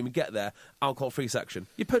on the train, we get there, alcohol-free section.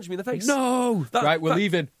 You punch me in the face. No! Right, we're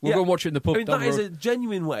leaving. We'll go and watch it in the pub. I mean, that is a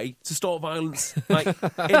genuine way to start violence, in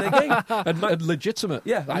a game. and legitimate.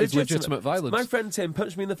 Yeah, that is legitimate violence. My friend Tim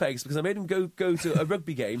punched me in the face because I made him go to a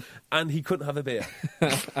rugby game, and he couldn't have a beer.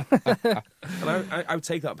 And I would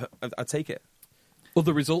take that. I'd take it.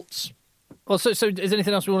 Other results? Well, so is there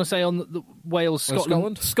anything else we want to say on the Wales,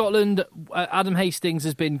 Scotland? Scotland, Adam Hastings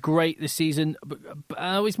has been great this season. But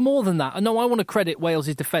it's more than that. No, I want to credit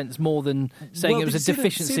Wales' defence more than saying it was a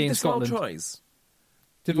deficiency in Scotland. Tries?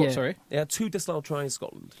 Did what, sorry? They had 2 disallowed tries,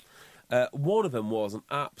 Scotland. One of them was an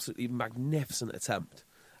absolutely magnificent attempt.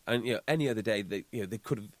 And, any other day, they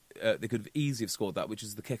could have easily have scored that, which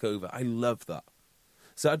is the kick over. I love that.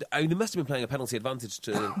 So they must have been playing a penalty advantage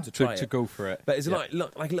to try to go for it. But it's like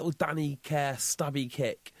a little Danny Kerr stabby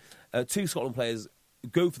kick. 2 Scotland players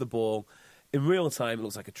go for the ball. In real time, it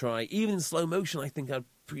looks like a try. Even in slow motion, I think I'm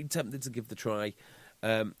pretty tempted to give the try.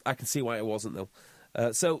 I can see why it wasn't, though.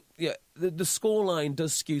 The scoreline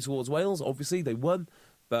does skew towards Wales. Obviously, they won.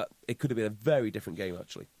 But it could have been a very different game,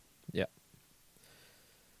 actually. Yeah.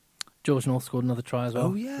 George North scored another try as well.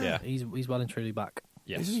 Oh, yeah. He's well and truly back.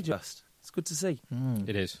 Yes. Isn't he just? It's good to see.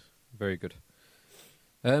 It is. Very good.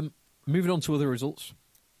 Moving on to other results.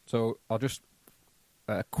 So I'll just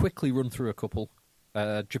quickly run through a couple.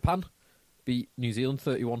 Japan beat New Zealand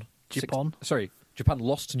 31... Japan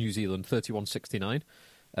lost to New Zealand 31-69.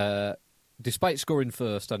 Despite scoring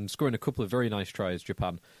first and scoring a couple of very nice tries,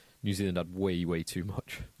 New Zealand had way too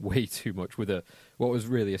much. Way too much with what was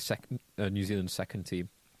really a New Zealand second team.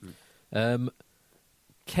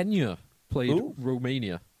 Kenya played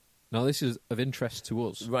Romania. Now, this is of interest to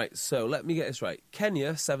us. Right, so let me get this right.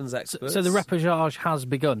 Kenya, Sevens experts. So the repechage has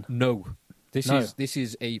begun? No. This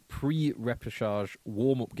is a pre-repechage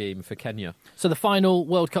warm-up game for Kenya. So the final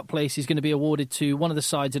World Cup place is going to be awarded to one of the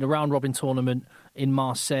sides in a round-robin tournament in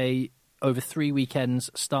Marseille over 3 weekends,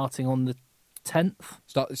 starting on the 10th?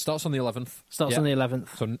 It starts on the 11th. On the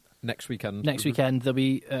 11th. So next weekend. Next weekend, there'll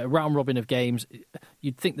be a round-robin of games.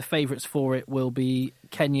 You'd think the favourites for it will be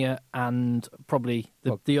Kenya and probably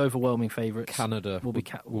the overwhelming favourites. Canada will be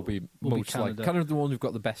most likely. Canada are the one who've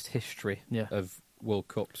got the best history of World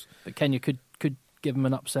Cups. But Kenya could give them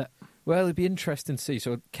an upset. Well, it'd be interesting to see.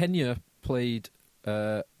 So Kenya played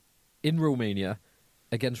in Romania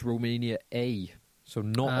against Romania A. So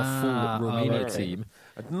not a full Romania team.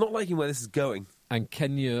 I'm not liking where this is going. And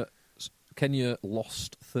Kenya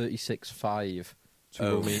lost 36-5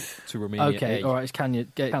 to Romania Okay, A. all right, it's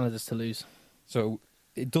Canada's to lose. So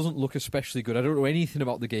it doesn't look especially good. I don't know anything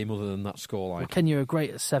about the game other than that scoreline. Well, Kenya are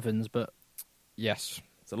great at sevens, but... Yes.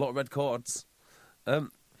 It's a lot of red cards.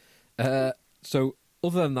 So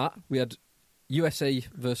other than that, we had USA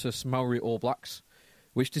versus Maori All Blacks,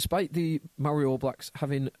 which despite the Maori All Blacks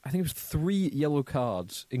having, I think it was 3 yellow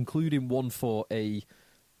cards, including one for a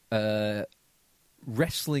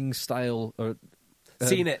wrestling style...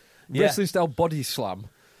 Seen it. Wrestling style body slam.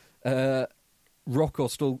 Rock or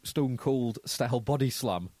Stone Cold style body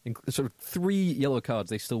slam. Sort of 3 yellow cards,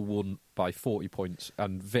 they still won by 40 points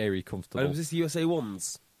and very comfortable. And was this USA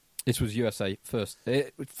ones? This was USA first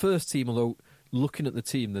team, although looking at the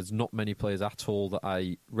team, there's not many players at all that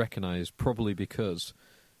I recognise, probably because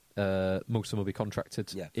most of them will be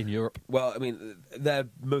contracted in Europe. Well, I mean, their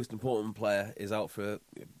most important player is out for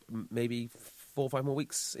maybe 4 or 5 more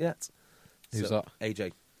weeks yet. Who's that?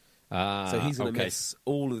 AJ. So he's going to miss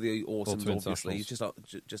all of the autumns, obviously. He's just out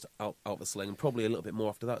the sling, and probably a little bit more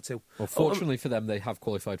after that too. Well, fortunately for them, they have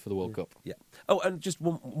qualified for the World Cup. Yeah. Oh, and just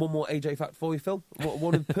one more AJ fact for you, Phil.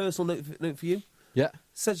 One personal note for you. Yeah.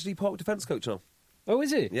 Sedgley Park defence coach now. Oh,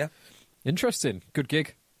 is he? Yeah. Interesting. Good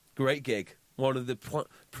gig. Great gig. One of the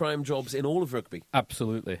prime jobs in all of rugby.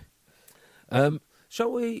 Absolutely.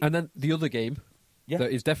 Shall we? And then the other game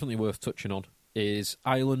that is definitely worth touching on is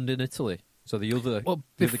Ireland in Italy. So the other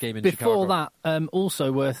game in Chicago. Before that,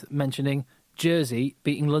 also worth mentioning, Jersey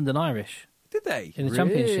beating London Irish. Did they? In the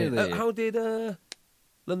championship. How did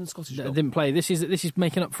London Scottish didn't play. This is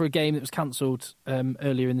making up for a game that was cancelled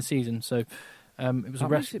earlier in the season. So it was That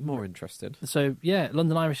makes it more interesting. So yeah,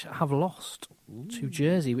 London Irish have lost to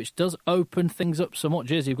Jersey, which does open things up somewhat.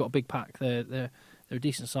 Jersey have got a big pack. They're a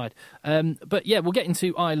decent side. But yeah, we'll get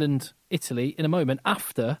into Ireland, Italy in a moment.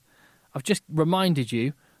 After I've just reminded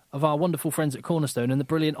you of our wonderful friends at Cornerstone and the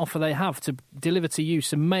brilliant offer they have to deliver to you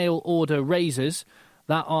some mail order razors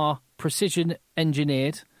that are precision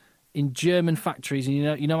engineered in German factories, and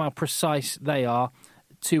you know how precise they are,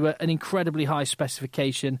 to an incredibly high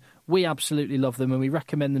specification. We absolutely love them and we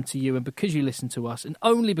recommend them to you, and because you listen to us, and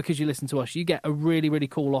only because you listen to us, you get a really, really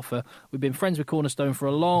cool offer. We've been friends with Cornerstone for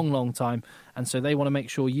a long, long time, and so they want to make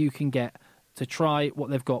sure you can get to try what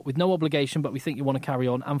they've got with no obligation, but we think you want to carry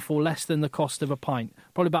on, and for less than the cost of a pint,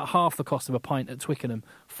 probably about half the cost of a pint at Twickenham.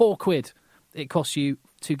 £4 it costs you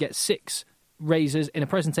to get 6 razors in a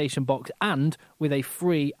presentation box and with a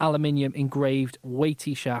free aluminium engraved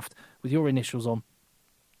weighty shaft with your initials on.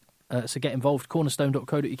 So get involved,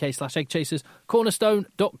 cornerstone.co.uk/eggchasers,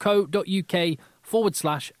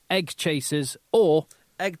 cornerstone.co.uk/eggchasers, or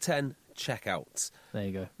Egg10 checkouts. There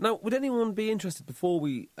you go. Now, would anyone be interested, before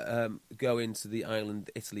we go into the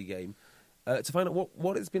Ireland-Italy game, to find out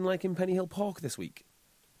what it's been like in Pennyhill Park this week?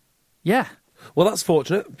 Yeah. Well, that's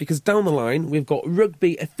fortunate, because down the line we've got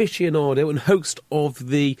rugby aficionado and host of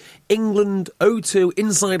the England O2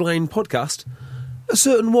 Inside Line podcast, a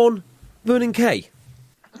certain one, Vernon Kay.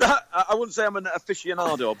 I wouldn't say I'm an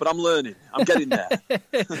aficionado, but I'm learning. I'm getting there.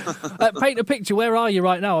 Paint a picture. Where are you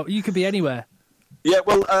right now? You could be anywhere. Yeah,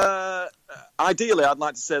 well, ideally I'd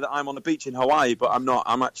like to say that I'm on the beach in Hawaii, but I'm not.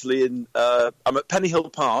 I'm actually I'm at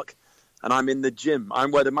Pennyhill Park, and I'm in the gym.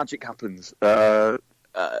 I'm where the magic happens. So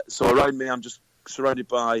around me, I'm just surrounded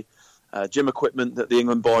by gym equipment that the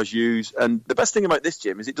England boys use. And the best thing about this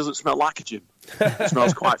gym is it doesn't smell like a gym. It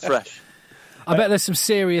smells quite fresh. I bet there's some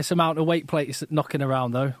serious amount of weight plates knocking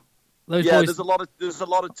around, though. Those boys... there's a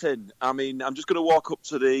lot of tin. I mean, I'm just going to walk up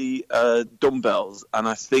to the dumbbells, and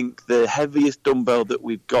I think the heaviest dumbbell that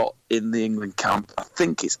we've got in the England camp, I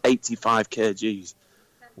think it's 85 kgs.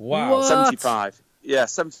 Wow. What? 75. Yeah,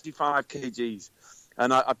 75 kgs.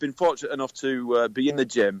 And I've been fortunate enough to be in the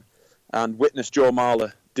gym and witness Joe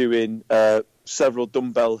Marler doing several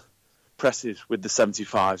dumbbell presses with the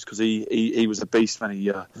 75s, because he was a beast when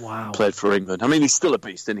he played for England. I mean, he's still a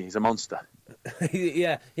beast, isn't he? He's a monster.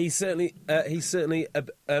 Yeah, he's certainly a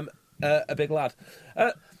big lad.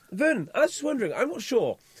 Vernon, I was just wondering, I'm not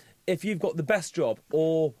sure if you've got the best job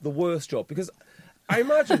or the worst job, because I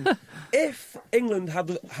imagine if England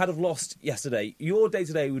had have lost yesterday, your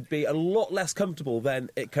day-to-day would be a lot less comfortable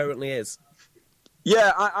than it currently is.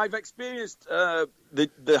 Yeah, I've experienced the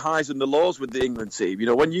highs and the lows with the England team. You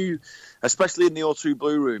know, when you, especially in the O2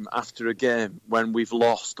 Blue Room after a game when we've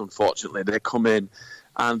lost, unfortunately, they come in,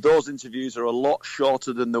 and those interviews are a lot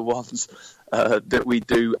shorter than the ones that we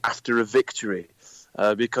do after a victory,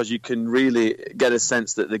 because you can really get a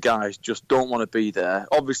sense that the guys just don't want to be there.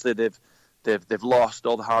 Obviously, they've lost.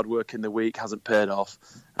 All the hard work in the week hasn't paid off,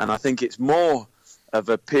 and I think it's more of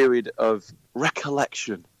a period of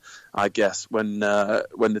recollection, I guess, when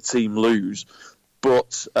the team lose.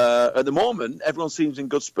 But at the moment, everyone seems in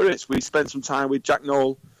good spirits. We spent some time with Jack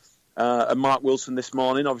Noel and Mark Wilson this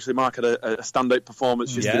morning. Obviously, Mark had a standout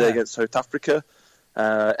performance yesterday against South Africa.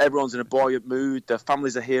 Everyone's in a buoyant mood. Their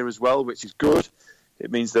families are here as well, which is good. It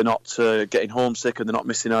means they're not getting homesick and they're not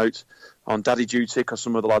missing out on daddy duty, because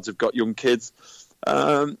some of the lads have got young kids.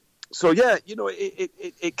 So, yeah, you know,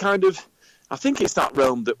 it kind of... I think it's that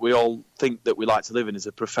realm that we all think that we like to live in as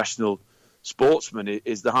a professional sportsman. It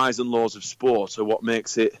is the highs and lows of sport are what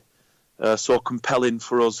makes it so compelling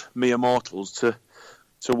for us mere mortals to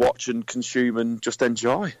watch and consume and just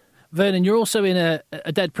enjoy. Vernon, you're also in a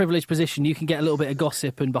dead privileged position. You can get a little bit of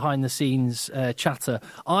gossip and behind-the-scenes chatter.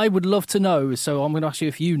 I would love to know, so I'm going to ask you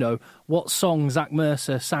if you know, what song Zach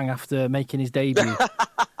Mercer sang after making his debut. You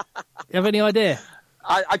have any idea?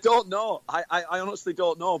 I don't know. I honestly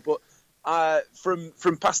don't know, but...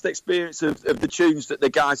 from past experience of the tunes that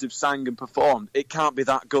the guys have sang and performed, it can't be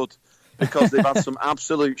that good, because they've had some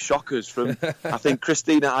absolute shockers from, I think,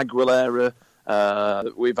 Christina Aguilera.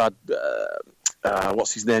 We've had,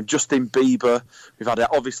 what's his name, Justin Bieber. We've had,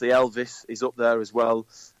 obviously, Elvis is up there as well.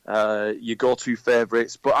 Your go-to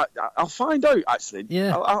favourites. But I'll find out, actually.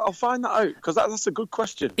 Yeah. I'll find that out, because that's a good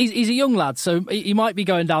question. He's a young lad, so he might be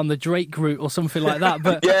going down the Drake route or something like that.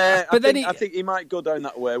 But yeah, but I think he might go down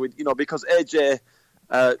that way, with, you know, because Anthony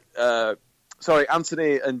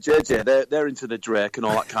and JJ, they're into the Drake and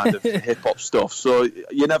all that kind of hip-hop stuff. So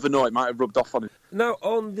you never know, it might have rubbed off on him. Now,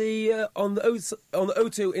 on the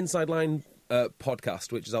O2 Inside Line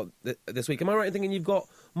podcast, which is out this week. Am I right in thinking you've got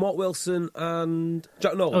Mark Wilson and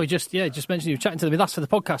Jack Nolan? Oh, just mentioned you were chatting to them. That's for the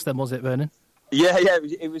podcast then, was it, Vernon? Yeah,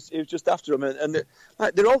 it was just after them, and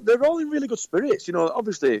they're all in really good spirits.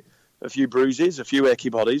 Obviously a few bruises, a few achy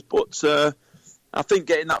bodies, but I think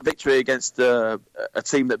getting that victory against a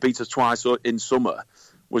team that beat us twice in summer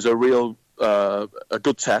was a real a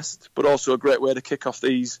good test, but also a great way to kick off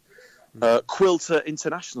these Quilter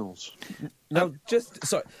internationals. Now,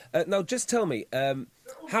 just tell me,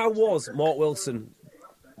 how was Mark Wilson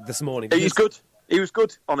this morning? He's good. He was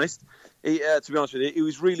good, honest. To be honest with you, he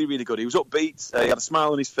was really, really good. He was upbeat. He had a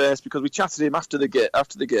smile on his face because we chatted him after the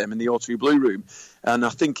game in the O2 Blue Room, and I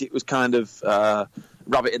think it was kind of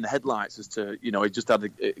rabbit in the headlights as to he just had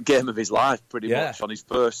a game of his life pretty much on his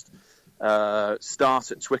first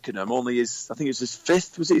start at Twickenham. I think it was his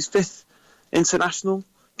fifth. Was it his fifth international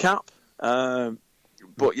cap?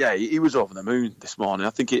 But yeah, he was over the moon this morning. I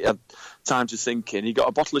think it had time to sink in. He got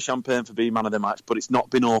a bottle of champagne for being man of the match, but it's not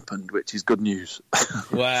been opened, which is good news.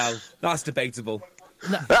 Well, that's debatable.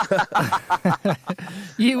 I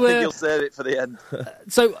think he'll save it for the end.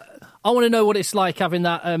 So I want to know what it's like having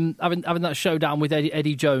that having that showdown with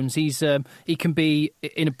Eddie Jones. He can be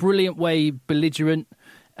in a brilliant way belligerent.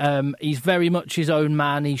 He's very much his own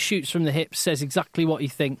man. He shoots from the hips, says exactly what he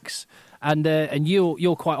thinks, and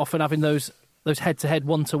you're quite often having those head-to-head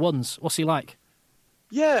one-to-ones. What's he like?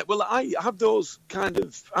 Yeah, well, I have those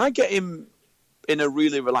I get him in a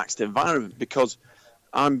really relaxed environment because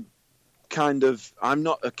I'm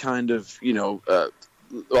not a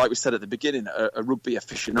like we said at the beginning, a rugby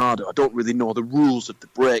aficionado. I don't really know the rules of the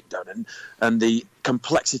breakdown and the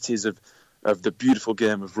complexities of the beautiful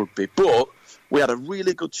game of rugby. But we had a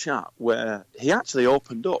really good chat where he actually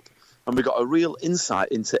opened up and we got a real insight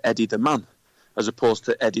into Eddie the man, as opposed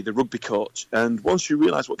to Eddie the rugby coach. And once you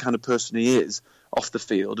realise what kind of person he is off the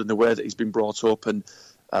field and the way that he's been brought up and,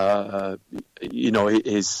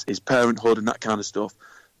 his parenthood and that kind of stuff,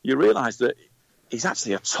 you realise that he's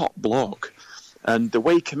actually a top bloke. And the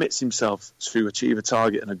way he commits himself to achieve a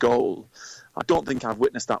target and a goal, I don't think I've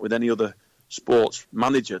witnessed that with any other sports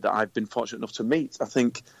manager that I've been fortunate enough to meet. I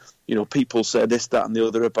think, people say this, that and the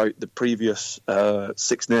other about the previous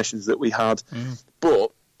Six Nations that we had.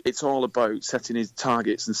 But it's all about setting his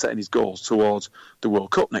targets and setting his goals towards the World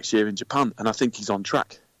Cup next year in Japan. And I think he's on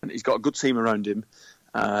track. And he's got a good team around him.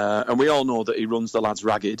 And we all know that he runs the lads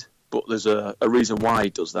ragged, but there's a reason why he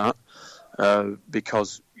does that.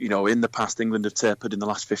 Because, in the past, England have tapered in the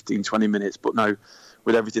last 15, 20 minutes. But now,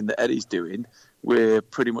 with everything that Eddie's doing, we're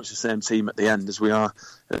pretty much the same team at the end as we are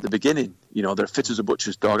at the beginning. They're fit as a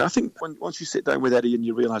butcher's dog. I think once you sit down with Eddie and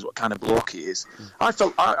you realise what kind of bloke he is,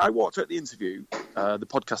 I walked out the interview, the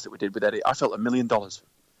podcast that we did with Eddie, I felt $1 million.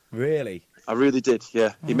 Really? I really did,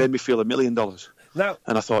 yeah. He made me feel $1 million. Now,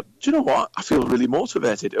 and I thought, do you know what? I feel really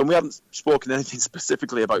motivated. And we haven't spoken anything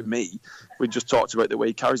specifically about me. We just talked about the way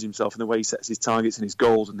he carries himself and the way he sets his targets and his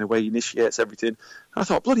goals and the way he initiates everything. And I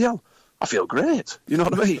thought, bloody hell, I feel great. You know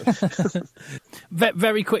what I mean?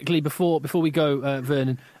 Very quickly before we go,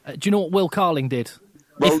 Vernon, do you know what Will Carling did?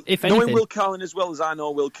 Well, if knowing anything. Will Carling as well as I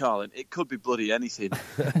know Will Carling, it could be bloody anything.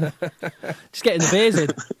 Just getting the beers in.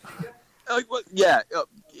 Yeah.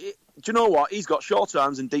 Do you know what? He's got short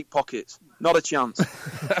arms and deep pockets. Not a chance.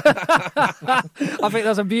 I think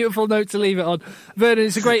that's a beautiful note to leave it on. Vernon,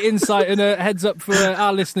 it's a great insight and a heads up for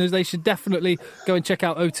our listeners. They should definitely go and check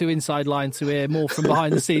out O2 Inside Line to hear more from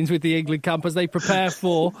behind the scenes with the England camp as they prepare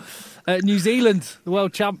for New Zealand, the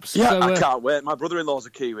world champs. Yeah, so, I can't wait. My brother-in-law's a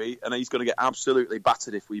Kiwi and he's going to get absolutely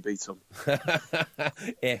battered if we beat him.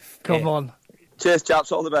 Come on. Cheers,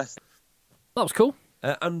 chaps. All the best. That was cool.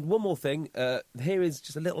 And one more thing, here is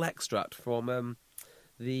just a little extract from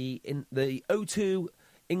the O2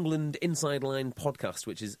 England Inside Line podcast,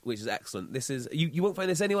 which is excellent. This is you won't find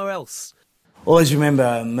this anywhere else. Always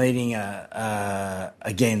remember meeting a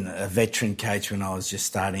veteran coach when I was just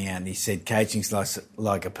starting out, and he said coaching's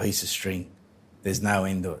like a piece of string. There's no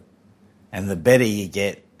end to it, and the better you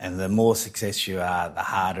get and the more success you are, the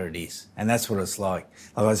harder it is, and that's what it's like.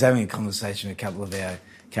 I was having a conversation with a couple of our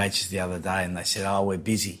coaches the other day and they said, "Oh, we're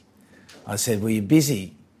busy." I said, "Well, you're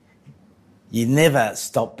busy. You never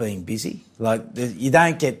stop being busy. Like, you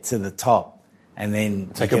don't get to the top and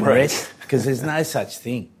then take a rest, because there's no such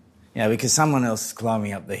thing, because someone else is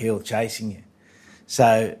climbing up the hill chasing you.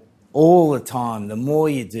 So all the time, the more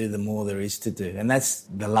you do, the more there is to do, and that's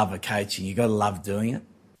the love of coaching. You've got to love doing it."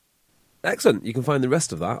 Excellent. You can find the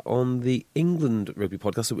rest of that on the England Rugby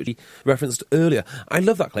podcast, which we referenced earlier. I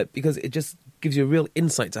love that clip because it just gives you a real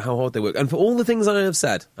insight to how hard they work. And for all the things I have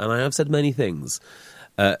said, and I have said many things,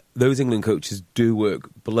 those England coaches do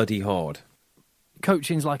work bloody hard.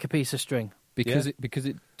 Coaching's like a piece of string. because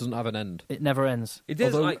it doesn't have an end. It never ends. It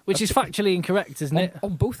is, Although- Which is factually incorrect, isn't it?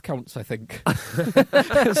 On both counts, I think.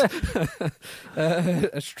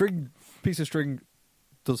 Piece of string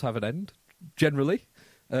does have an end, generally,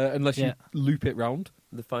 unless you loop it round.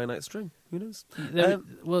 The finite string. Who knows?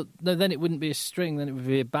 Well, no, then it wouldn't be a string. Then it would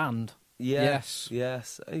be a band. Yes.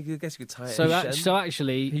 I guess you could tie it. So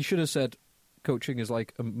actually, He should have said coaching is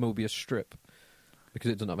like a Mobius strip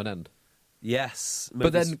because it doesn't have an end. Yes.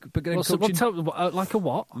 But then coaching... like a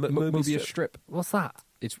what? Mobius strip. What's that?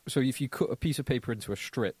 It's so if you cut a piece of paper into a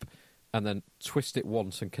strip and then twist it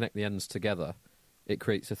once and connect the ends together, it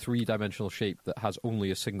creates a 3-dimensional shape that has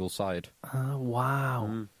only a single side. Oh,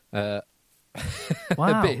 wow.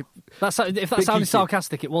 Wow. If that sounded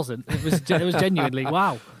sarcastic, it wasn't. It was genuinely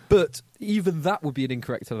wow. But even that would be an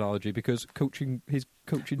incorrect analogy because his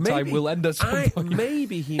coaching time will end at some point.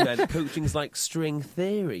 Maybe he meant coaching's like string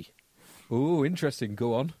theory. Oh, interesting.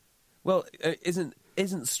 Go on. Well,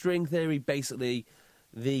 isn't string theory basically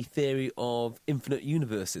the theory of infinite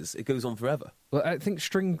universes? It goes on forever. Well, I think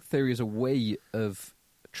string theory is a way of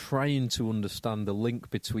trying to understand the link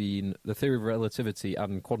between the theory of relativity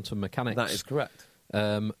and quantum mechanics. That is correct.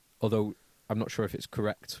 Although I'm not sure if it's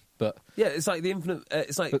correct, but yeah, it's like the infinite.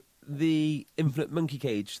 The infinite monkey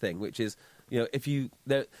cage thing, which is if you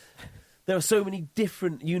there are so many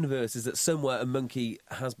different universes that somewhere a monkey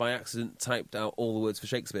has by accident typed out all the words for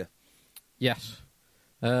Shakespeare. Yes.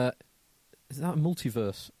 Is that a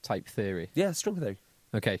multiverse type theory? Yeah, string theory.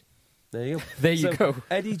 Okay. There you go. There you go.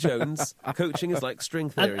 Eddie Jones, coaching is like string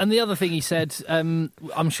theory. And the other thing he said, I'm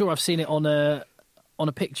sure I've seen it on a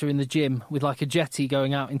picture in the gym with like a jetty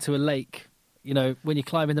going out into a lake. When you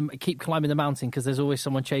keep climbing the mountain because there's always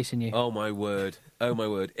someone chasing you. Oh my word!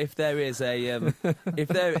 If there is a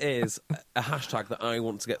hashtag that I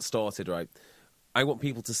want to get started, right? I want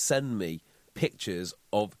people to send me pictures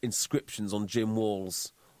of inscriptions on gym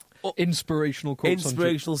walls. Inspirational quotes on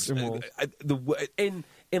gym walls. In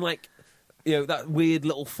like that weird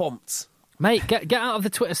little font. Mate, get out of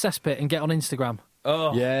the Twitter cesspit and get on Instagram.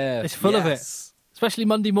 Oh yeah, it's full of it. Especially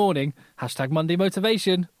Monday morning. #Monday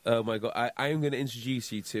motivation. Oh my God! I am going to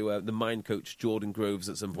introduce you to the mind coach Jordan Groves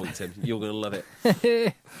at some point, Tim. You're going to love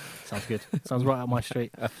it. Sounds good. Sounds right up my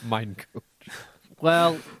street. Mind coach.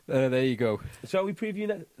 Well, there you go. Shall we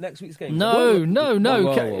preview next week's game? No.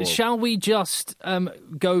 Whoa. Shall we just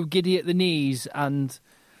go giddy at the knees and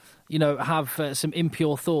have some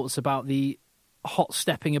impure thoughts about the hot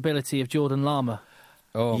stepping ability of Jordan Lama?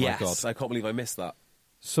 Oh yes, my God! I can't believe I missed that.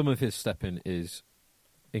 Some of his stepping is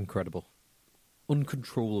incredible,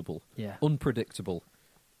 uncontrollable, unpredictable.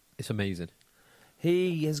 It's amazing.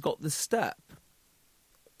 He has got the step,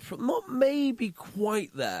 not maybe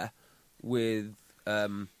quite there with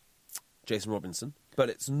Jason Robinson, but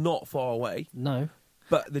it's not far away. No.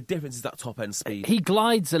 But the difference is that top end speed. He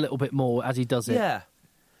glides a little bit more as he does it. Yeah.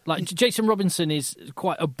 Like Jason Robinson is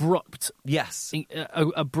quite abrupt. Yes.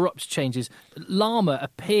 Abrupt changes. Lama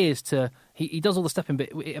appears to... He does all the stepping, but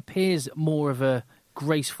it appears more of a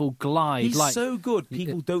graceful glide. He's so good,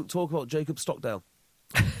 people don't talk about Jacob Stockdale.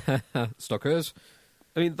 Stockers.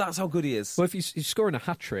 I mean, that's how good he is. Well, if he's scoring a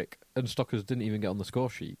hat-trick and Stockers didn't even get on the score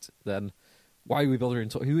sheet, then why are we bothering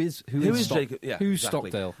to... Who is Jacob? Yeah, who's exactly,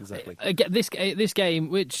 Stockdale? Exactly. This game,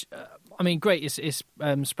 which... great, it's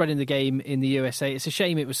spreading the game in the USA. It's a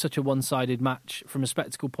shame it was such a one-sided match from a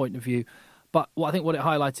spectacle point of view. But I think what it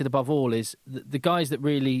highlighted above all is the guys that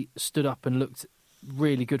really stood up and looked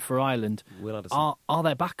really good for Ireland are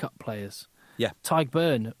their backup players. Yeah. Tyg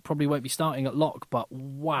Byrne probably won't be starting at lock, but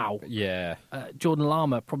wow. Yeah. Jordan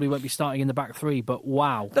Lama probably won't be starting in the back three, but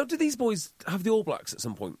wow. Now, do these boys have the All Blacks at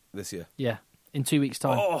some point this year? Yeah, in 2 weeks'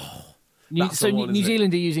 time. Oh, New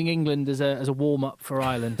Zealand are using England as a warm-up for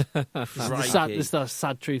Ireland. This is the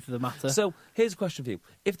sad truth of the matter. So, here's a question for you.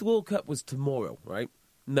 If the World Cup was tomorrow, right?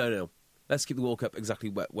 No. Let's keep the World Cup exactly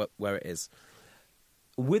where it is.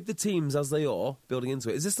 With the teams as they are, building into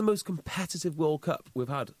it, is this the most competitive World Cup we've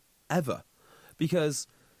had ever? Because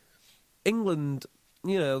England,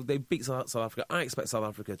 they beat South Africa. I expect South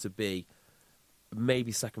Africa to be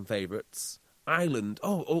maybe second favourites. Ireland,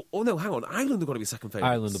 no, hang on. Ireland have got to be second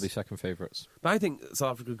favourites. Ireland will be second favourites. But I think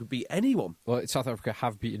South Africa could beat anyone. Well, South Africa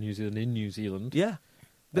have beaten New Zealand in New Zealand. Yeah.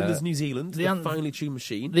 Then there's New Zealand, the finely tuned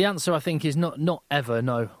machine. The answer, I think, is not ever,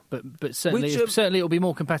 no. But certainly it will be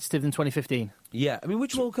more competitive than 2015. Yeah. I mean,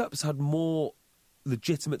 which World Cups had more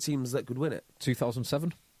legitimate teams that could win it?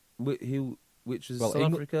 2007. Which was South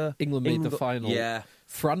Africa. England made the final. Yeah.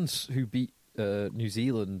 France, who beat New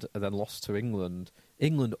Zealand and then lost to England.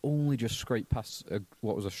 England only just scraped past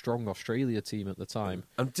what was a strong Australia team at the time.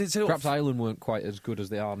 Perhaps Ireland weren't quite as good as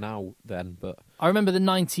they are now then, but... I remember the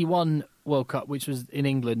 91 World Cup, which was in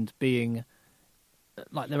England, being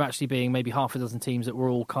like there actually being maybe half a dozen teams that were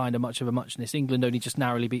all kind of much of a muchness. England only just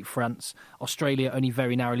narrowly beat France. Australia only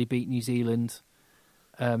very narrowly beat New Zealand.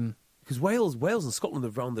 Because Wales and Scotland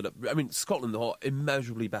have rounded up. I mean, Scotland are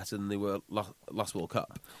immeasurably better than they were last World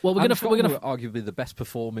Cup. Well, we're going to arguably the best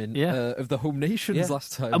performing of the home nations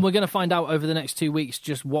last time, and we're going to find out over the next 2 weeks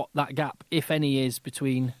just what that gap, if any, is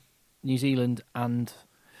between New Zealand and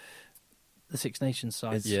the Six Nations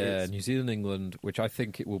side. New Zealand, England, which I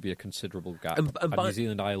think it will be a considerable gap, and New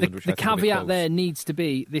Zealand, Ireland. The caveat there needs to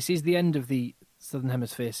be: this is the end of the Southern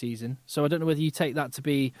Hemisphere season, so I don't know whether you take that to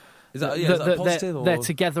be. Is that a positive? They're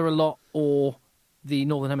together a lot, or the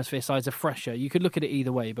Northern Hemisphere sides are fresher. You could look at it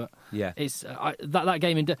either way, but it's that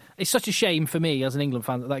game it's such a shame for me as an England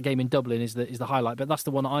fan that game in Dublin is the highlight. But that's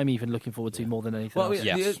the one I'm even looking forward to more than anything else.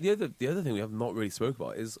 The other thing we have not really spoke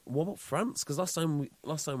about is what about France? Because last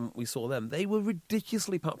time we saw them, they were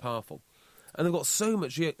ridiculously powerful, and they've got so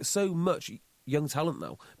much young talent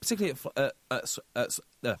now, particularly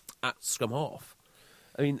at scrum half.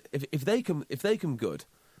 I mean, if they come good.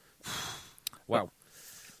 Wow.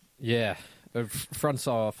 Yeah. France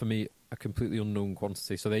are, for me, a completely unknown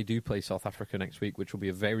quantity. So they do play South Africa next week, which will be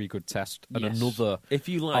a very good test. And another if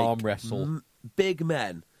you like, arm wrestle. Big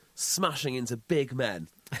men smashing into big men,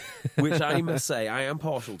 which I must say I am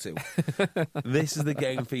partial to. This is the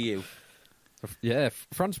game for you. Yeah,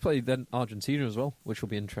 France play then Argentina as well, which will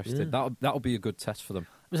be interesting. Yeah. That'll be a good test for them.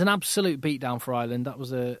 It was an absolute beatdown for Ireland. That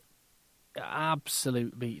was a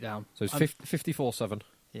absolute beatdown. So it's 54-7.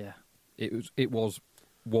 Yeah, it was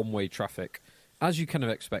one-way traffic, as you kind of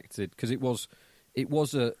expected, because it was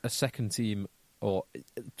a second team, or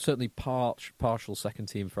certainly partial second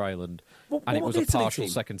team for Ireland, and it was a partial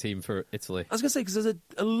second team for Italy. I was going to say, because there's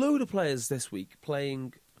a load of players this week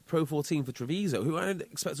playing Pro 14 for Treviso who I didn't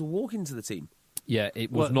expect to walk into the team. Yeah,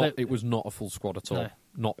 it was not a full squad at all, no.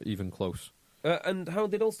 Not even close. And how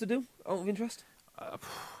did Ulster do? Out of interest.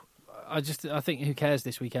 I think who cares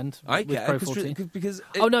this weekend? I with care Pro 14? because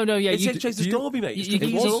you Chase's Derby, mate.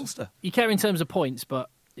 It was Ulster. You care in terms of points, but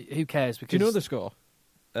who cares? Because Do you know the score?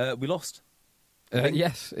 We lost.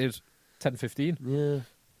 Yes, it was 10-15. Yeah,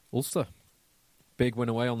 Ulster, big win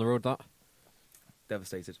away on the road. That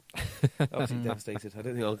devastated. Absolutely devastated. I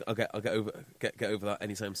don't think I'll get over that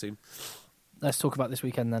anytime soon. Let's talk about this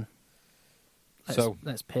weekend then.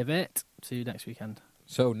 Let's pivot to next weekend.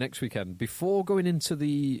 So next weekend, before going into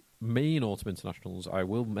the main autumn internationals, I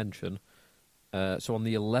will mention, so on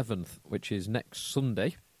the 11th, which is next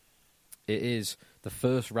Sunday, it is the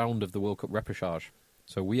first round of the World Cup repechage.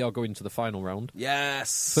 So we are going to the final round.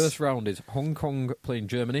 Yes! First round is Hong Kong playing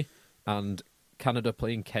Germany and Canada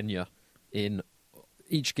playing Kenya in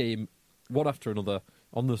each game, one after another,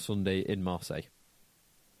 on the Sunday in Marseille.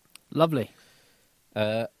 Lovely.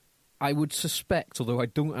 I would suspect, although I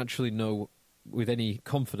don't actually know with any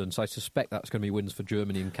confidence, I suspect that's going to be wins for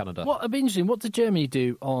Germany and Canada. It'd be interesting. What did Germany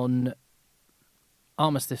do on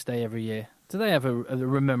Armistice Day every year? Do they have a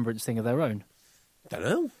remembrance thing of their own? Don't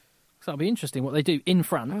know. That'll be interesting what they do in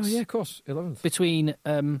France. Oh, yeah, of course. 11th. Between,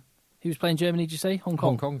 who was playing Germany, did you say? Hong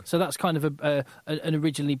Kong. Hong Kong. So that's kind of an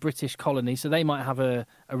originally British colony, so they might have a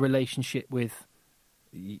relationship with...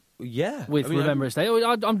 Yeah. Remembrance Day.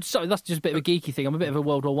 I'm sorry, that's just a bit of a geeky thing. I'm a bit of a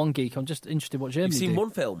World War I geek. I'm just interested what Germany do. You've seen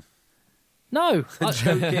one film? No.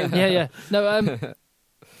 Yeah. No,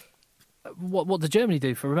 what did Germany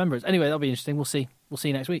do for Remembrance? Anyway, that'll be interesting. We'll see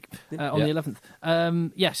next week on the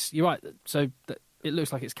 11th. Yes, you're right. So it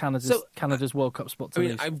looks like it's Canada's World Cup spot to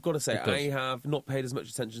lose. I've got to say, I have not paid as much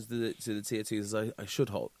attention to the Tier 2s as I should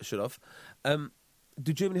have.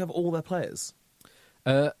 Do Germany have all their players?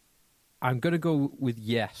 I'm going to go with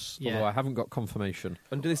yes, although I haven't got confirmation.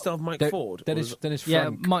 And do they still have Mike Ford? Dennis Frank. Yeah,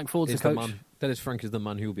 Mike Ford's the coach. Man. Dennis Frank is the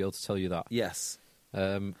man who will be able to tell you that. Yes.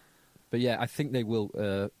 But yeah, I think they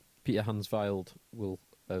will. Peter Hansveld will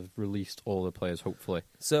have released all the players, hopefully.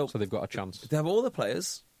 So they've got a chance. They have all the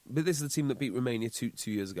players, but this is the team that beat Romania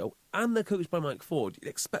two years ago, and they're coached by Mike Ford.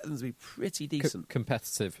 You'd expect them to be pretty decent.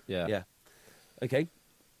 Competitive, yeah. Yeah. Okay.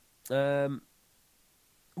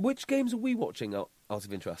 Which games are we watching out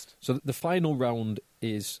of interest? So the final round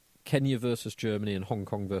is Kenya versus Germany and Hong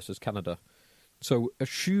Kong versus Canada. So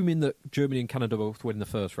assuming that Germany and Canada both win the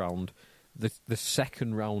first round, the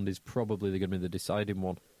second round is probably going to be the deciding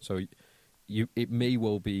one. So it may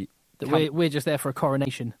well be we're just there for a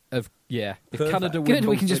coronation. If Perfect. Canada win,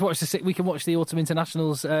 we can just watch we can watch the autumn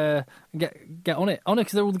internationals and get on it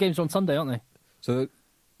because all the games are on Sunday, aren't they? So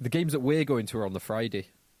the games that we're going to are on the Friday.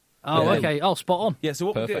 Oh, okay. Oh, spot on. Yeah. So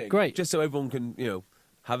what we're doing, great, just so everyone can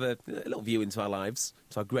have a little view into our lives,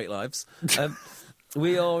 into our great lives.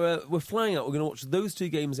 We're flying out. We're going to watch those 2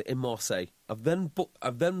 games in Marseille. I've then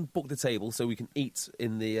booked the table so we can eat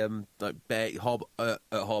in the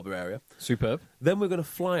harbour area. Superb. Then we're going to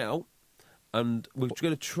fly out, and we're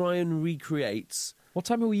going to try and recreate. What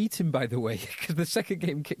time are we eating, by the way? Because the second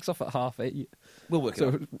game kicks off at 8:30. We'll work it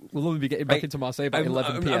out. We'll only be getting back into Marseille by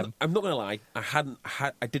 11 p.m. I'm not going to lie.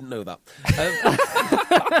 I didn't know that.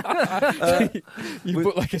 You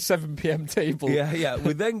booked like a 7 p.m. table. Yeah.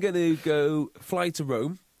 We're then going to go fly to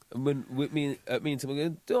Rome. And when me and Tim, we're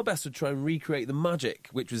going to do our best to try and recreate the magic,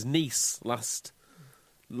 which was Nice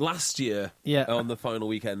last year on the final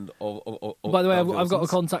weekend of By the way, I've got a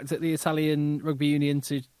contact at the Italian Rugby Union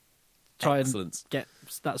to try and get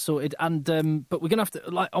that sorted. And but we're gonna have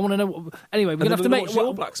to. I want to know. Anyway, we're gonna have to make.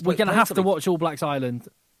 We're gonna have to watch All Blacks Ireland.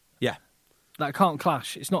 Yeah, that can't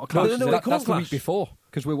clash. It's not a clash. No, that's the week before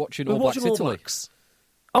because we're watching All Blacks Italy.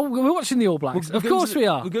 Oh, we're watching the All Blacks. Of course we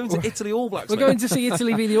are. We're going to Italy All Blacks. We're going to see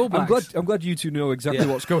Italy v the All Blacks. I'm glad you two know exactly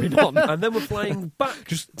what's going on. And then we're flying back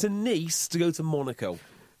to Nice to go to Monaco.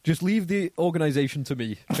 Just leave the organisation to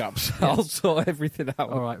me, chaps. I'll sort everything out.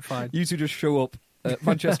 All right, fine. You two just show up at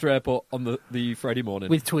Manchester Airport on the Friday morning.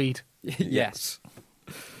 With tweed. Yes.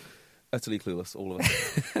 Utterly clueless, all of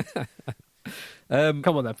us.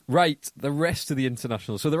 Come on then. Right, the rest of the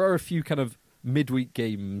international. So there are a few kind of midweek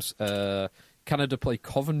games. Canada play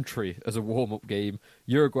Coventry as a warm-up game.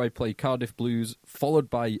 Uruguay play Cardiff Blues, followed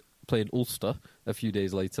by playing Ulster a few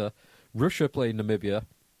days later. Russia play Namibia.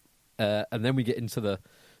 And then we get into the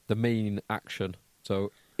main action.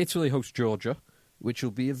 So Italy hosts Georgia, which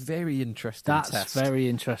will be a very interesting test. That's very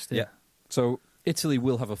interesting. Yeah. So Italy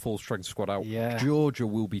will have a full-strength squad out. Yeah. Georgia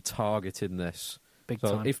will be targeting this. Big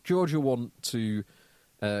so time. If Georgia want to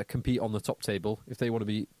compete on the top table, if they want to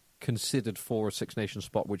be considered for a Six Nations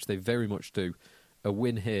spot, which they very much do, a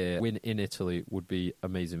win here, win in Italy would be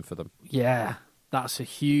amazing for them. Yeah, that's a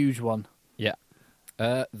huge one. Yeah.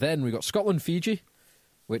 Then we got Scotland-Fiji,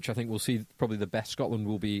 which I think we'll see probably the best. Scotland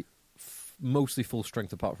will be mostly full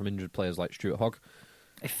strength apart from injured players like Stuart Hogg.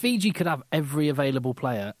 If Fiji could have every available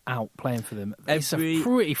player out playing for them, it's a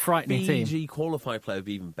pretty frightening team. Fiji qualified player would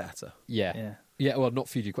be even better. Yeah, well, not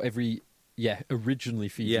Fiji. Originally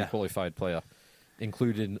Fiji qualified player,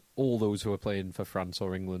 including all those who are playing for France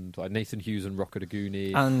or England, like Nathan Hughes and Rocco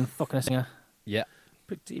Daguni. And Singer. Yeah.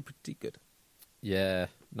 Pretty good. Yeah,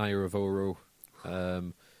 Naya Ravoro,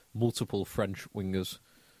 multiple French wingers,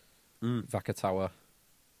 Vakatawa.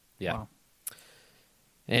 Yeah. Wow.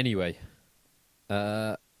 Anyway,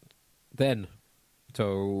 then,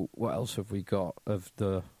 so what else have we got of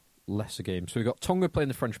the lesser games? So we got Tonga playing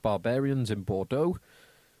the French Barbarians in Bordeaux.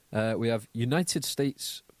 We have United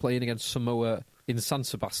States playing against Samoa in San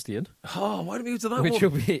Sebastian. Oh, why don't we go to that which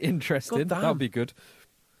one? will be interesting. That'll be good.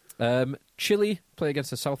 Chile play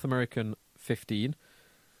against the South American 15.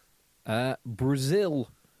 Brazil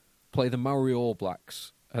play the Maori All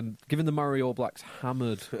Blacks. And given the Maori All Blacks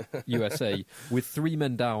hammered USA with 3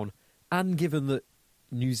 men down, and given that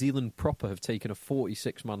New Zealand proper have taken a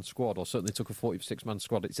 46-man squad, or certainly took a 46-man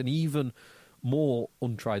squad, it's an even more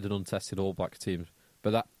untried and untested All Black team.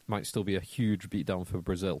 But that might still be a huge beatdown for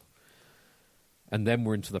Brazil. And then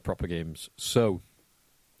we're into the proper games. So,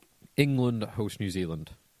 England hosts New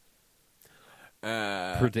Zealand.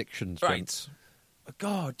 Predictions, right. Vince.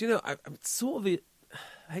 God, I'm sort of...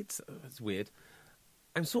 it's weird.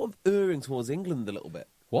 I'm sort of erring towards England a little bit.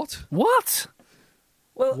 What?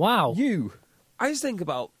 Well, wow. I just think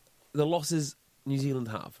about the losses New Zealand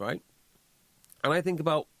have, right? And I think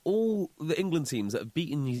about all the England teams that have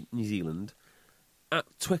beaten New Zealand at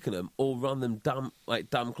Twickenham or run them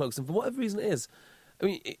damn close. And for whatever reason it is, I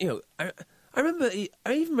mean, I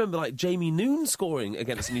even remember like Jamie Noon scoring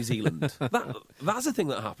against New Zealand. That's a thing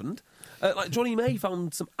that happened. Like Johnny May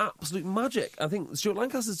found some absolute magic. I think Stuart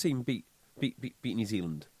Lancaster's team beat New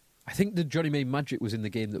Zealand. I think the Johnny May magic was in the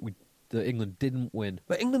game that England didn't win.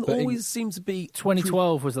 But England always seems to be...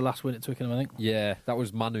 2012 was the last win at Twickenham, I think. Yeah, that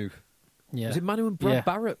was Manu. Yeah. Was it Manu and Brad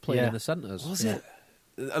Barrett playing in the centres? Was it?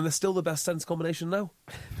 And they're still the best centre combination now.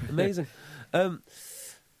 Amazing.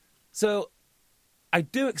 So I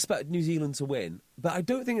do expect New Zealand to win, but I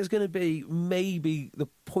don't think it's going to be maybe the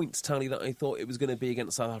points tally that I thought it was going to be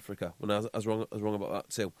against South Africa when I was wrong about that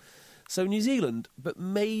too. So New Zealand, but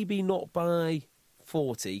maybe not by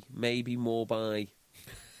 40, maybe more by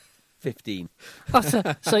 15.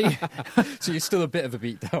 So you're still a bit of a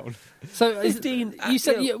beatdown. So 15. You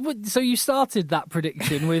said so. You started that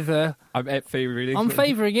prediction with. I'm favouring England. I'm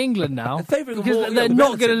favouring England now because they're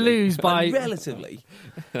not going to lose by relatively.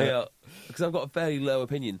 Because I've got a fairly low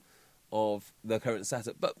opinion of their current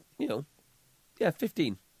setup, but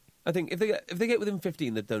 15. I think if they get within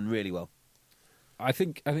 15, they've done really well. I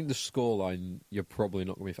think the scoreline you're probably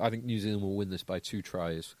not going to be. I think New Zealand will win this by 2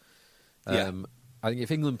 tries. Yeah. I think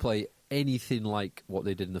if England play anything like what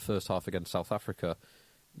they did in the first half against South Africa,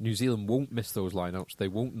 New Zealand won't miss those lineouts. They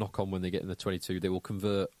won't knock on when they get in the 22. They will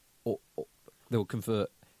convert. They will convert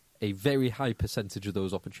a very high percentage of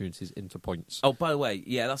those opportunities into points. Oh, by the way,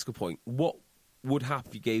 yeah, that's a good point. What would happen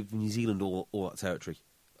if you gave New Zealand all that territory?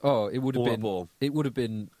 Oh, it would have All that been. ball. It would have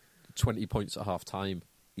been 20 points at half time.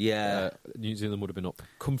 Yeah, New Zealand would have been up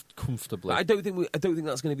comfortably. but I don't think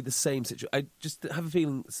that's going to be the same situation. I just have a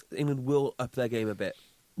feeling England will up their game a bit.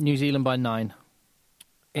 New Zealand by 9.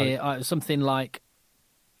 Something like.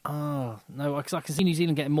 Oh no, because I can see New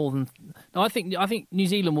Zealand getting more than. No, I think New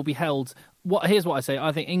Zealand will be held. Here's what I say.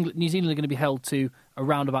 I think New Zealand are going to be held to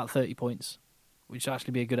around about 30 points, which will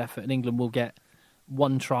actually be a good effort, and England will get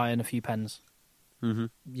 1 try and a few pens. Mm-hmm.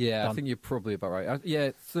 Yeah, I think you're probably about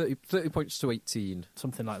right. 30 points to 18.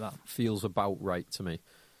 Something like that. Feels about right to me.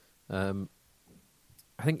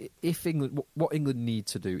 I think if England, what England need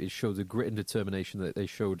to do is show the grit and determination that they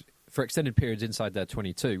showed for extended periods inside their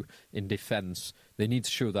 22 in defence. They need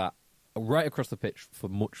to show that right across the pitch for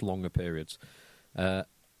much longer periods.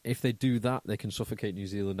 If they do that, they can suffocate New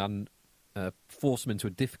Zealand and force them into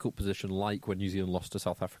a difficult position like when New Zealand lost to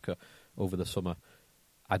South Africa over the summer.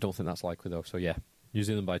 I don't think that's likely, though. So, yeah, New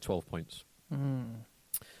Zealand by 12 points.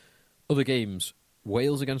 Other games,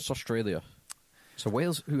 Wales against Australia. So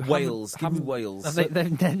Wales, give me Wales.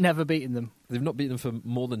 They've never beaten them. They've not beaten them for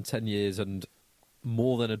more than 10 years and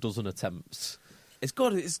more than a dozen attempts. This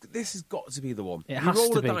has got to be the one. It has you roll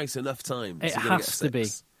to the be. dice enough times. It you're gonna has get to be.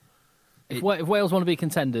 6. If Wales want to be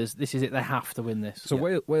contenders, this is it. They have to win this.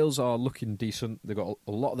 So Wales are looking decent. They've got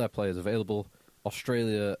a lot of their players available.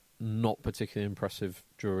 Australia, not particularly impressive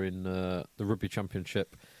during the Rugby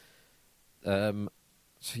Championship. So,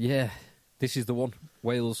 yeah, this is the one.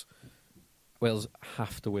 Wales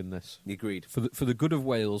have to win this. Agreed. For the good of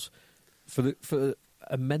Wales, for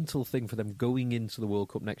a mental thing for them going into the World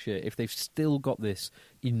Cup next year. If they've still got this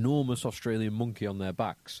enormous Australian monkey on their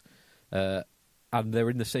backs, and they're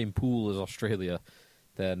in the same pool as Australia,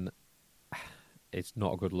 then it's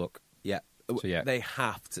not a good look. Yeah. So, yeah. They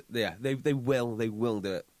have to. Yeah, they will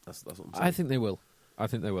do it. That's what I'm saying. I think they will. I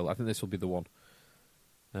think this will be the one.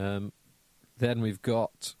 Then we've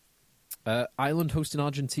got Ireland hosting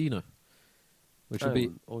Argentina, which will be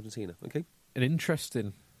Argentina. Okay. an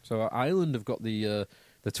interesting. So Ireland have got the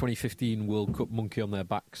 2015 World Cup monkey on their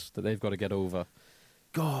backs that they've got to get over.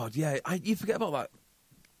 God, yeah, you forget about that.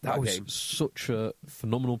 That was game. such a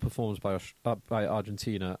phenomenal performance by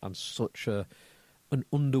Argentina, and such an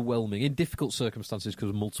underwhelming, in difficult circumstances because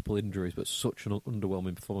of multiple injuries, but such an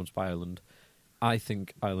underwhelming performance by Ireland. I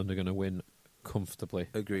think Ireland are going to win comfortably.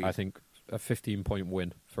 Agreed. I think a 15-point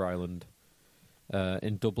win for Ireland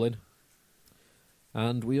in Dublin.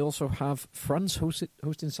 And we also have France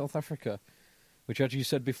hosting South Africa, which, as you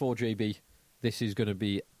said before, JB, this is going to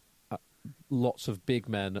be lots of big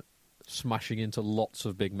men smashing into lots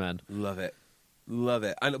of big men. Love it. And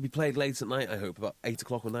it'll be played late at night, I hope, about 8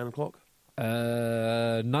 o'clock or 9 o'clock?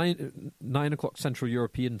 9 o'clock Central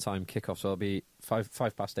European time kickoff, so it'll be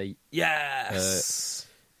 5:08. Yes!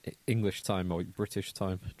 English time or British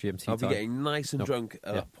time, GMT I'll time. be getting nice and drunk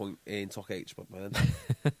at that point in Talk H by then.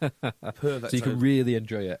 Perfect. So you can really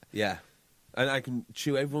enjoy it. Yeah. And I can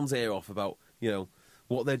chew everyone's ear off about,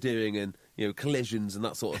 what they're doing and, collisions and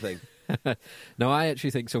that sort of thing. No, I actually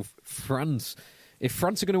think so. France, if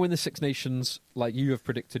France are going to win the Six Nations like you have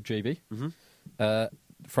predicted, JB,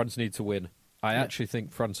 France need to win. I actually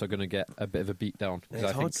think France are going to get a bit of a beat down.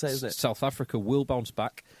 It's hard to say, isn't it? South Africa will bounce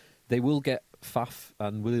back. They will get Faf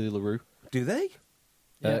and Willie LaRue. Do they?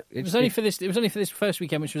 It was only for this first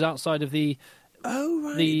weekend, which was outside of the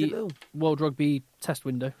World Rugby Test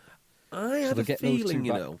window. I had a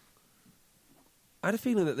feeling, I had a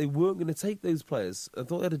feeling that they weren't going to take those players. I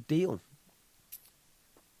thought they had a deal.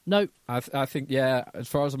 No, I think as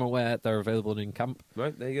far as I'm aware, they're available in camp.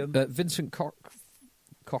 Right, there you go. Vincent Koch,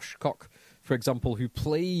 for example, who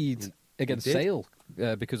played against Sale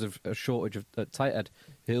because of a shortage at tight end,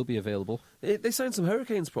 he'll be available. They signed some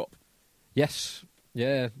Hurricanes prop. Yes,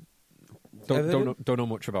 yeah. Don't know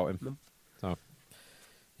much about him. No. So,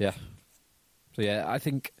 yeah. So yeah, I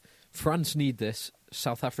think France need this.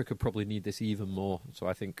 South Africa probably need this even more. So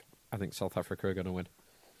I think South Africa are going to win.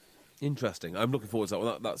 Interesting. I'm looking forward to that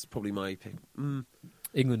one. That's probably my pick.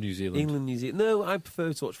 England, New Zealand. No, I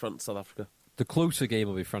prefer to watch France, South Africa. The closer game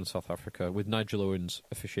will be France, South Africa, with Nigel Owens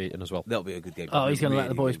officiating as well. That'll be a good game. Oh, he's going to let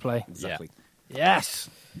the boys play. Exactly. Yeah. Yes.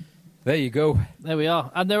 There you go. There we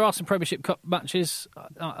are. And there are some Premiership Cup matches.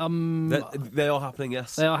 They are happening,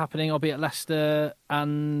 yes. They are happening. I'll be at Leicester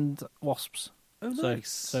and Wasps. Oh, nice.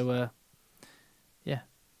 So yeah.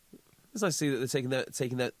 It's nice to see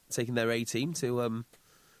that they're taking their A team to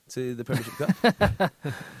the Premiership Cup.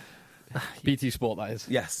 BT Sport, that is.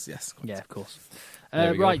 Yes. Yeah, of course.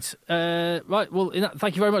 Right. Right. Well,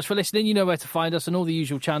 thank you very much for listening. You know where to find us on all the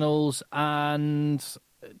usual channels, and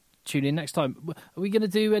tune in next time. Are we going to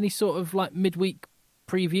do any sort of like midweek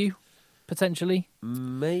preview potentially?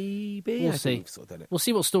 Maybe. We'll see. We'll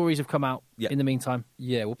see what stories have come out in the meantime.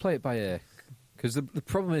 Yeah, we'll play it by ear. Because the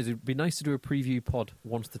problem is, it'd be nice to do a preview pod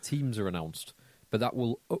once the teams are announced, but that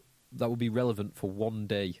will be relevant for one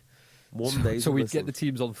day. So we'd get the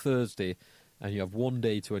teams on Thursday, and you have one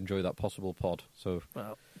day to enjoy that possible pod. So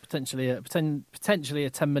potentially a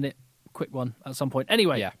 10-minute quick one at some point.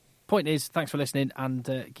 Anyway, point is, thanks for listening,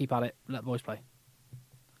 and keep at it. Let the boys play.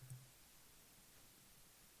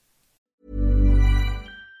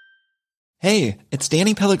 Hey, it's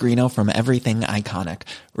Danny Pellegrino from Everything Iconic.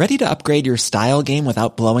 Ready to upgrade your style game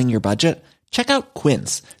without blowing your budget? Check out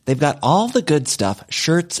Quince. They've got all the good stuff,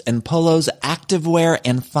 shirts and polos, activewear,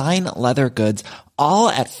 and fine leather goods, all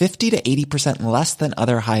at 50 to 80% less than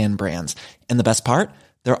other high-end brands. And the best part?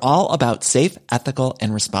 They're all about safe, ethical,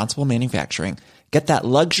 and responsible manufacturing. Get that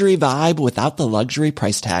luxury vibe without the luxury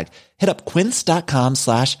price tag. Hit up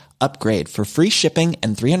quince.com/upgrade for free shipping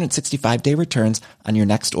and 365-day returns on your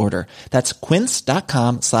next order. That's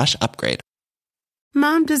quince.com/upgrade.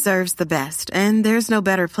 Mom deserves the best, and there's no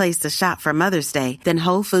better place to shop for Mother's Day than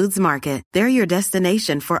Whole Foods Market. They're your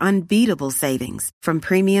destination for unbeatable savings, from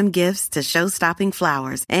premium gifts to show-stopping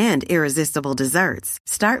flowers and irresistible desserts.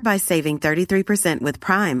 Start by saving 33% with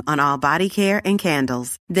Prime on all body care and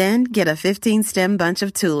candles. Then get a 15-stem bunch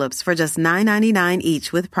of tulips for just $9.99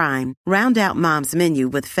 each with Prime. Round out Mom's menu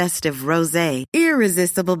with festive rosé,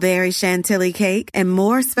 irresistible berry chantilly cake, and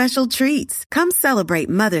more special treats. Come celebrate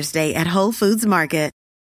Mother's Day at Whole Foods Market.